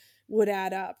would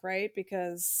add up, right?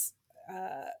 Because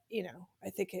I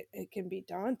think it can be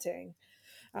daunting.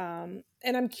 And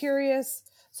I'm curious,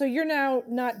 so you're now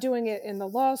not doing it in the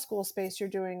law school space, you're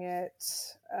doing it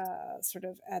sort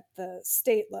of at the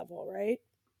state level, right?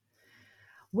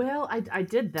 Well, I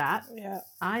did that. Yeah.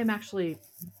 I'm actually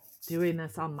doing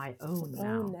this on my own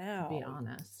Oh, now, to be now.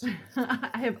 honest.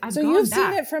 I've So you've gone seen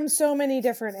back. it from so many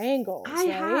different I angles, right?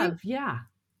 have, yeah.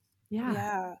 Yeah.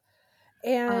 Yeah.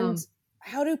 And Um,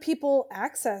 how do people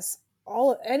access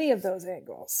any of those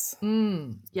angles?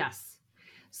 yes.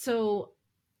 So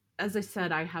as I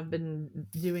said, I have been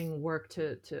doing work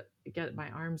to get my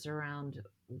arms around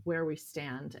where we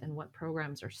stand and what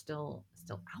programs are still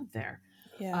out there.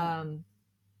 Yeah. Um,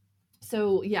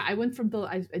 so yeah, I went from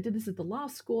I did this at the law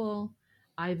school.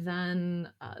 I then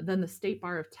the State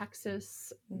Bar of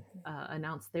Texas Mhm.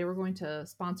 announced they were going to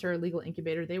sponsor a legal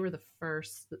incubator. They were the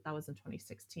first. That was in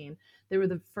 2016. They were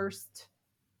the first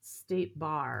state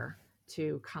bar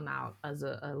to come out as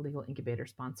a legal incubator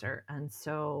sponsor, and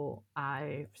so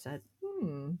I said,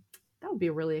 that would be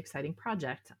a really exciting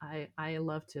project. I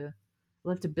love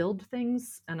to build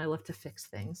things and I love to fix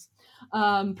things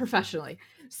professionally.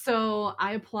 So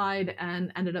I applied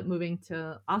and ended up moving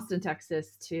to Austin,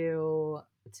 Texas to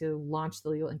launch the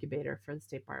legal incubator for the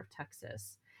State Bar of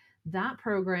Texas. That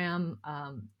program,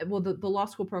 the law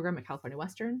school program at California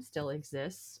Western still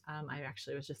exists. I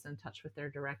actually was just in touch with their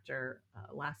director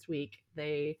last week.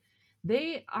 They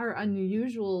are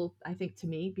unusual, I think, to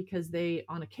me, because they,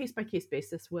 on a case by case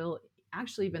basis, will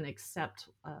actually even accept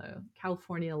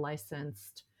California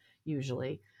licensed,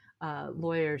 usually,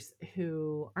 lawyers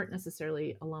who aren't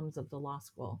necessarily alums of the law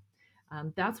school.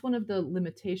 That's one of the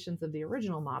limitations of the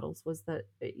original models, was that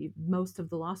most of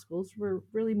the law schools were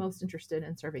really most interested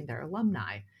in serving their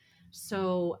alumni.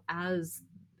 So as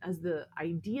the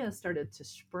idea started to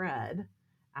spread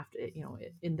after,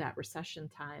 in that recession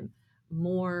time,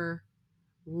 more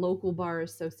local bar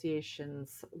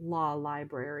associations, law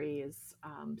libraries,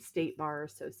 state bar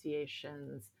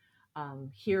associations.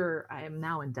 Here, I am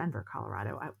now in Denver,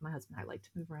 Colorado. My husband and I like to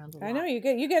move around a I know lot.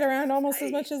 you get around almost as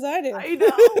I, much as I do. I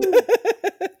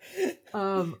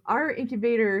know. Our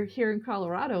incubator here in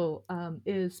Colorado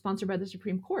is sponsored by the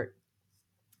Supreme Court.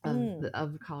 Mm.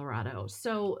 of Colorado.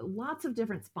 So lots of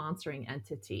different sponsoring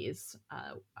entities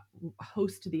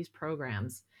host these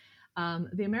programs.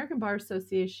 The American Bar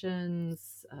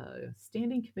Association's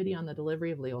Standing Committee on the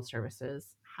Delivery of Legal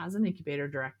Services has an incubator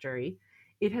directory.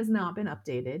 It has not been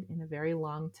updated in a very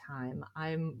long time.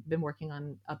 I've been working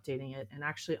on updating it, and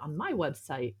actually on my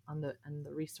website, on the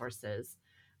resources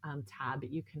tab,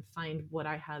 you can find what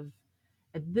I have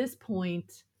at this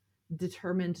point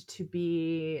determined to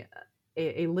be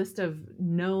a list of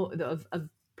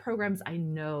programs I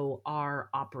know are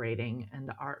operating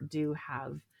and do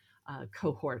have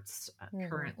cohorts Mm-hmm.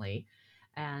 currently,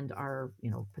 and are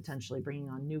potentially bringing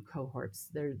on new cohorts.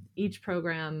 There, each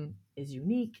program is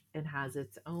unique and has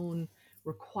its own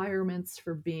requirements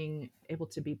for being able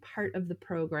to be part of the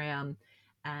program,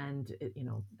 and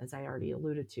as I already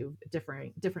alluded to,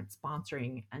 different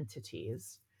sponsoring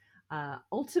entities.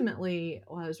 Ultimately,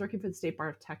 while I was working for the State Bar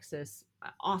of Texas,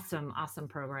 awesome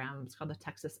program. It's called the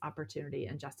Texas Opportunity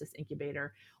and Justice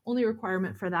Incubator. Only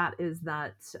requirement for that is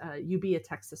that you be a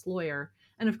Texas lawyer,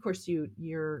 and of course, you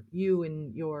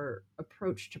and your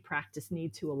approach to practice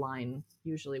need to align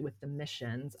usually with the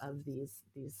missions of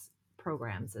these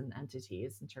programs and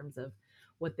entities in terms of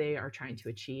what they are trying to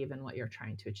achieve and what you're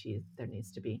trying to achieve. There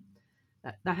needs to be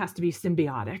that has to be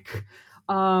symbiotic.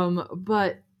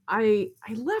 But I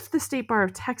left the State Bar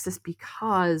of Texas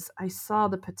because I saw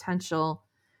the potential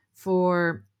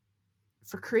for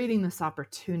creating this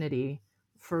opportunity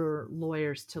for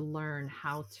lawyers to learn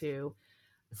how to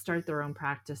start their own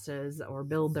practices or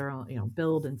build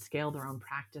and scale their own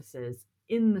practices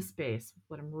in the space.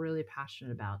 What I'm really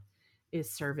passionate about is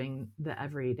serving the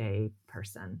everyday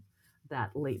person,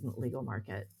 that latent legal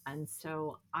market. And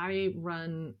so I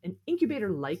run an incubator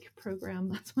like program,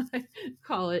 that's what I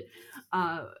call it,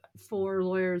 for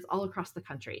lawyers all across the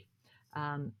country.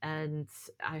 And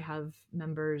I have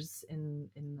members in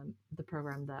the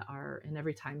program that are in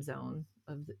every time zone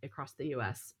across the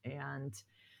US. And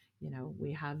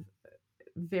we have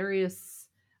various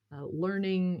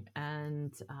learning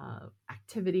and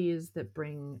activities that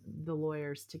bring the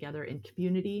lawyers together in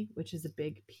community, which is a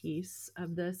big piece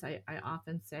of this. I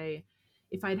often say,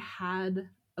 if I'd had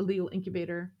a legal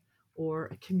incubator or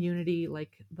a community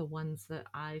like the ones that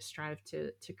I strive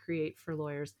to create for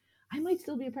lawyers, I might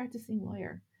still be a practicing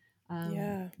lawyer.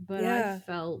 Yeah. But I Yeah.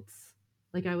 felt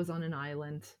like I was on an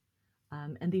island,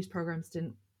 and these programs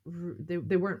didn't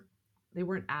they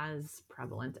weren't as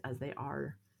prevalent as they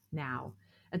are now.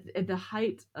 At the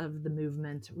height of the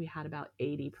movement, we had about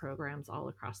 80 programs all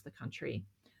across the country.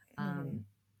 Mm-hmm. um,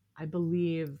 I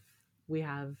believe we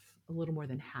have a little more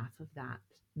than half of that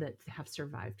have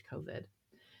survived COVID,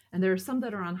 and there are some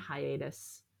that are on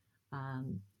hiatus.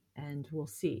 um, and we'll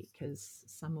see, because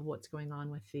some of what's going on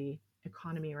with the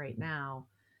economy right now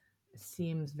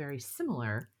seems very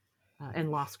similar,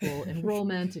 and law school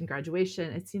enrollment and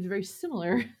graduation, it seems very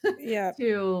similar Yeah.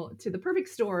 to the perfect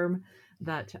storm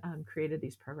that created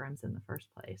these programs in the first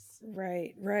place.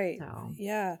 Right. Right. So,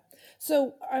 Yeah.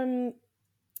 So,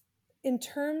 in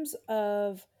terms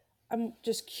of, I'm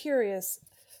just curious,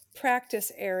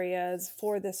 practice areas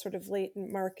for this sort of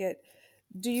latent market,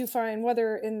 do you find,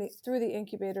 whether through the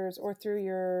incubators or through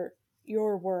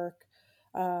your work,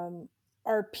 um,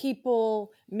 are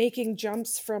people making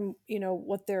jumps from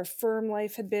what their firm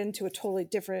life had been to a totally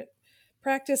different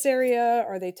practice area?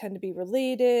 Or they tend to be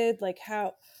related? Like,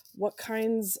 what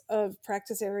kinds of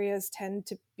practice areas tend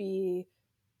to be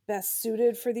best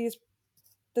suited for this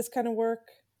kind of work?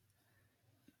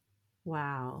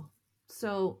 wow.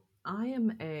 So, I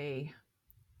am a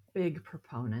big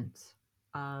proponent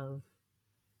of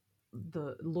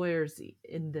the lawyers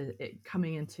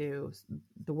coming into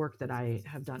the work that I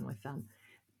have done with them,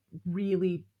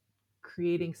 really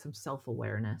creating some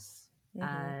self-awareness Mm-hmm.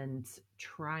 and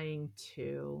trying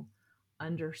to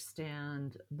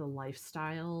understand the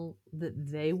lifestyle that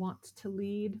they want to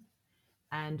lead,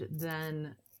 and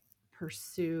then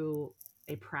pursue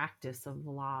a practice of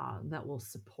law that will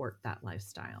support that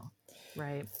lifestyle,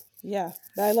 right? Yeah,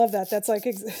 I love that. That's like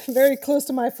very close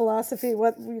to my philosophy.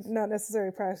 What we not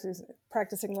necessarily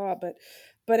practicing law, but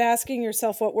asking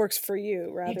yourself what works for you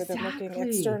rather than looking Exactly.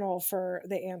 external for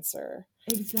the answer.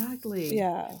 Exactly.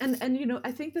 Yeah, And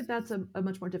I think that that's a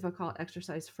much more difficult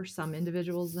exercise for some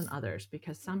individuals than others,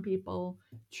 because some people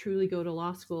truly go to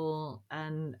law school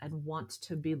and want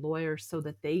to be lawyers so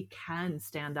that they can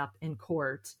stand up in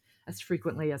court as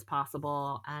frequently as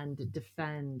possible and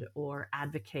defend or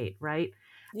advocate, right?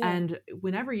 yeah, And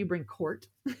whenever you bring court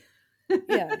yeah,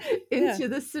 yeah, into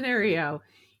the scenario,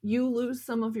 you lose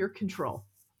some of your control,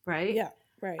 right? yeah.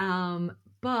 Right.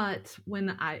 But when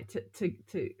I to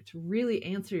really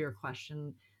answer your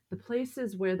question, the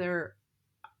places where there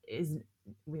is,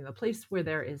 the place where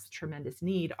there is tremendous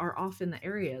need are often the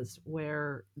areas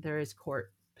where there is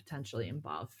court potentially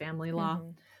involved. Family law,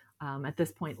 Mm-hmm. at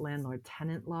this point, landlord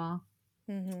tenant law,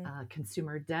 Mm-hmm.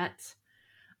 consumer debt.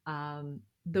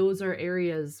 Those are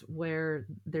areas where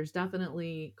there's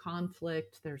definitely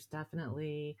conflict, there's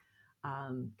definitely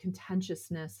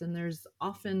contentiousness, and there's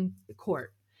often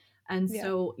court. And Yeah.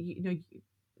 so,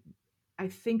 I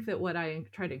think that what I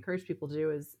try to encourage people to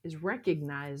do is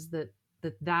recognize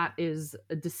that is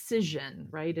a decision,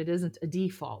 right? It isn't a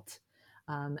default,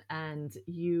 and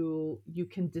you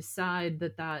can decide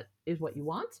that is what you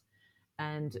want,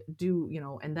 and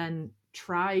and then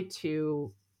try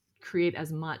to create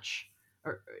as much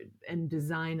or and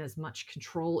design as much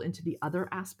control into the other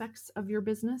aspects of your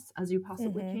business as you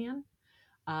possibly Mm-hmm.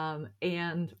 can,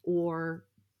 and or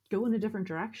go in a different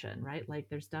direction, right? Like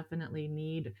there's definitely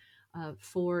need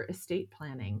for estate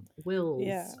planning, Yeah.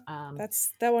 wills,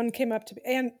 That one came up to me.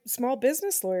 And small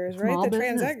business lawyers, right? small The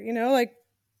business. transact, like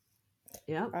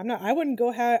Yep, I wouldn't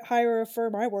go hire a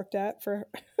firm I worked at for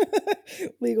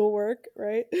legal work,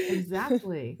 right?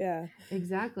 exactly, Yeah.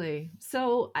 exactly.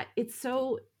 So it's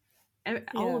so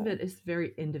all of Yeah. it is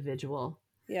very individual.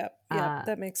 Yep. Yep. Uh,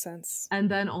 That makes sense. and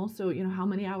then also, how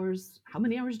many hours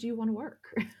do you want to work?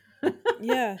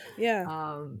 Yeah.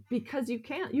 Yeah. Because you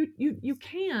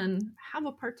can have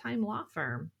a part-time law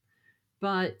firm,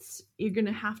 but you're going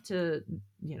to have to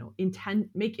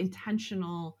make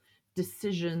intentional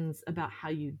decisions about how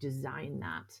you design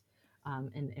that,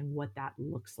 and what that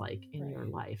looks like in your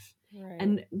Right. life. Right.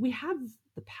 And we have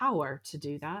the power to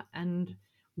do that, and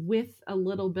with a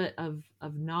little bit of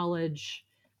knowledge,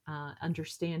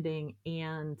 understanding,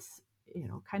 and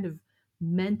kind of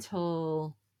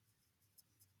mental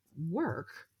work,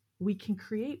 we can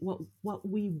create what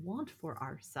we want for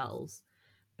ourselves.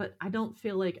 But I don't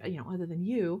feel like, other than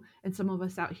you and some of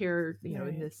us out here, in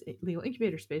Right. this legal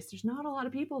incubator space, there's not a lot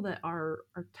of people that are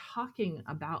talking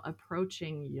about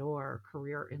approaching your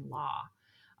career in law,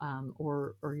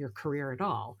 or your career at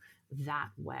all that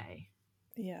way.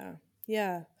 Yeah.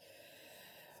 Yeah.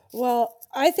 Well,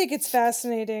 I think it's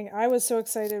fascinating. I was so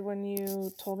excited when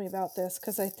you told me about this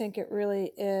because I think it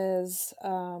really is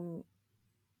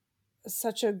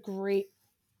such a great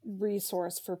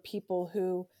resource for people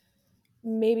who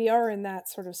maybe are in that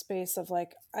sort of space of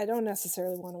like, I don't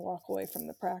necessarily want to walk away from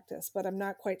the practice, but I'm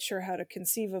not quite sure how to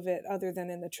conceive of it other than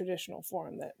in the traditional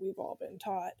form that we've all been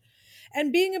taught.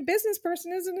 And being a business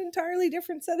person is an entirely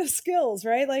different set of skills,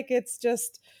 right? Like it's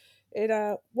just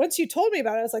once you told me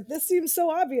about it, I was like, this seems so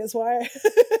obvious why.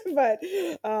 But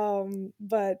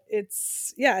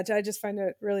it's, yeah, I just find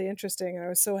it really interesting. I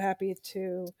was so happy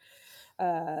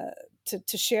uh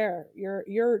to share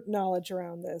your knowledge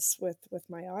around this with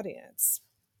my audience.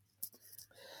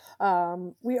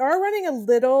 We are running a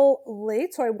little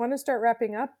late, so I want to start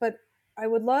wrapping up, but I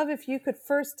would love if you could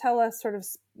first tell us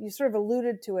you sort of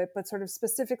alluded to it, but sort of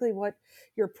specifically what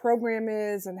your program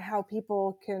is and how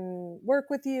people can work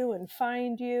with you and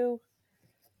find you.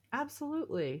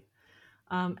 Absolutely.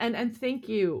 And thank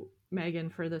you, Megan,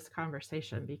 for this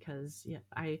conversation, because yeah,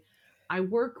 I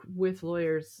work with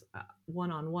lawyers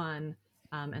one on one,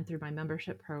 and through my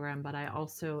membership program, but I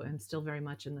also am still very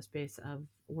much in the space of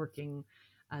working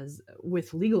as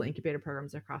with legal incubator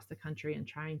programs across the country and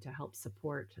trying to help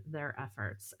support their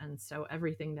efforts. And so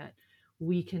everything that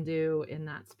we can do in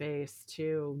that space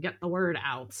to get the word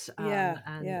out, Yeah,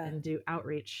 yeah, and do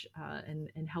outreach, and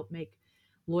help make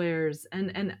lawyers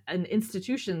and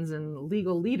institutions and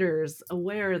legal leaders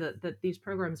aware that these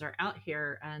programs are out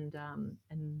here, and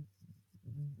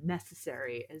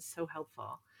necessary, is so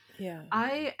helpful. yeah,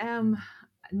 I am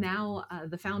now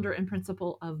the founder and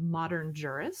principal of Modern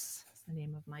Juris. That's the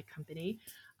name of my company.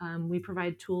 We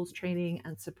provide tools, training,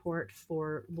 and support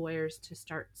for lawyers to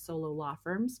start solo law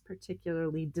firms,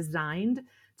 particularly designed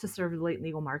to serve the late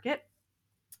legal market.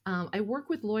 I work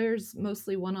with lawyers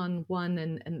mostly one on one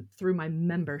and through my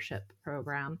membership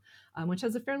program, which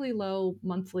has a fairly low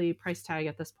monthly price tag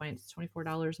at this point. It's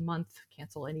 $24 a month,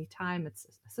 cancel anytime. It's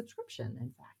a subscription,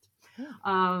 in fact.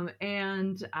 hmm,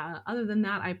 And Other than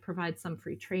that, I provide some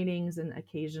free trainings and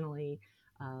occasionally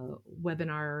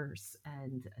webinars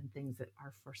and things that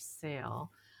are for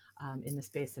sale, in the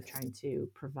space of trying to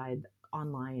provide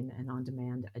online and on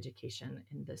demand education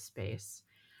in this space.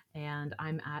 And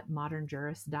I'm at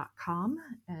modernjurist.com,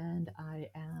 and I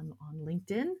am on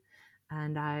LinkedIn,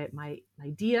 and my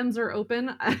DMs are open,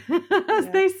 as yeah,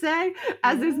 they say,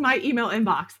 as is yeah. my email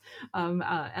inbox.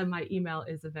 And my email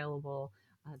is available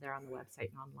They're on the website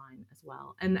and online as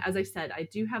well. And as I said, I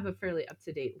do have a fairly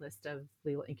up-to-date list of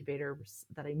legal incubators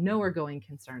that I know are going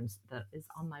concerns that is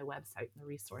on my website in the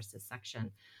resources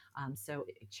section. So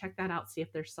check that out, see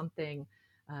if there's something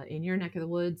in your neck of the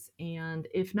woods. And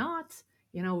if not,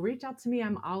 reach out to me.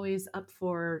 I'm always up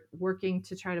for working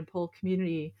to try to pull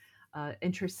community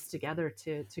interests together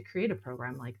to create a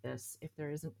program like this if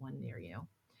there isn't one near you.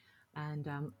 And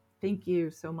thank you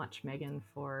so much, Megan,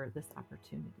 for this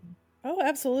opportunity. Oh,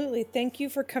 absolutely. Thank you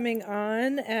for coming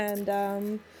on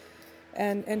and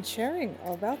sharing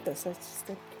all about this. I just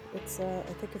think I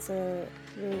think it's a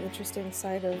really interesting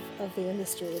side of the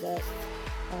industry that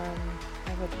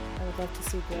I would love to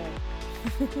see grow.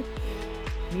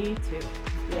 Me too.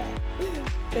 Yeah.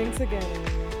 Thanks again, Amy.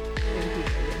 Thank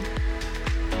you.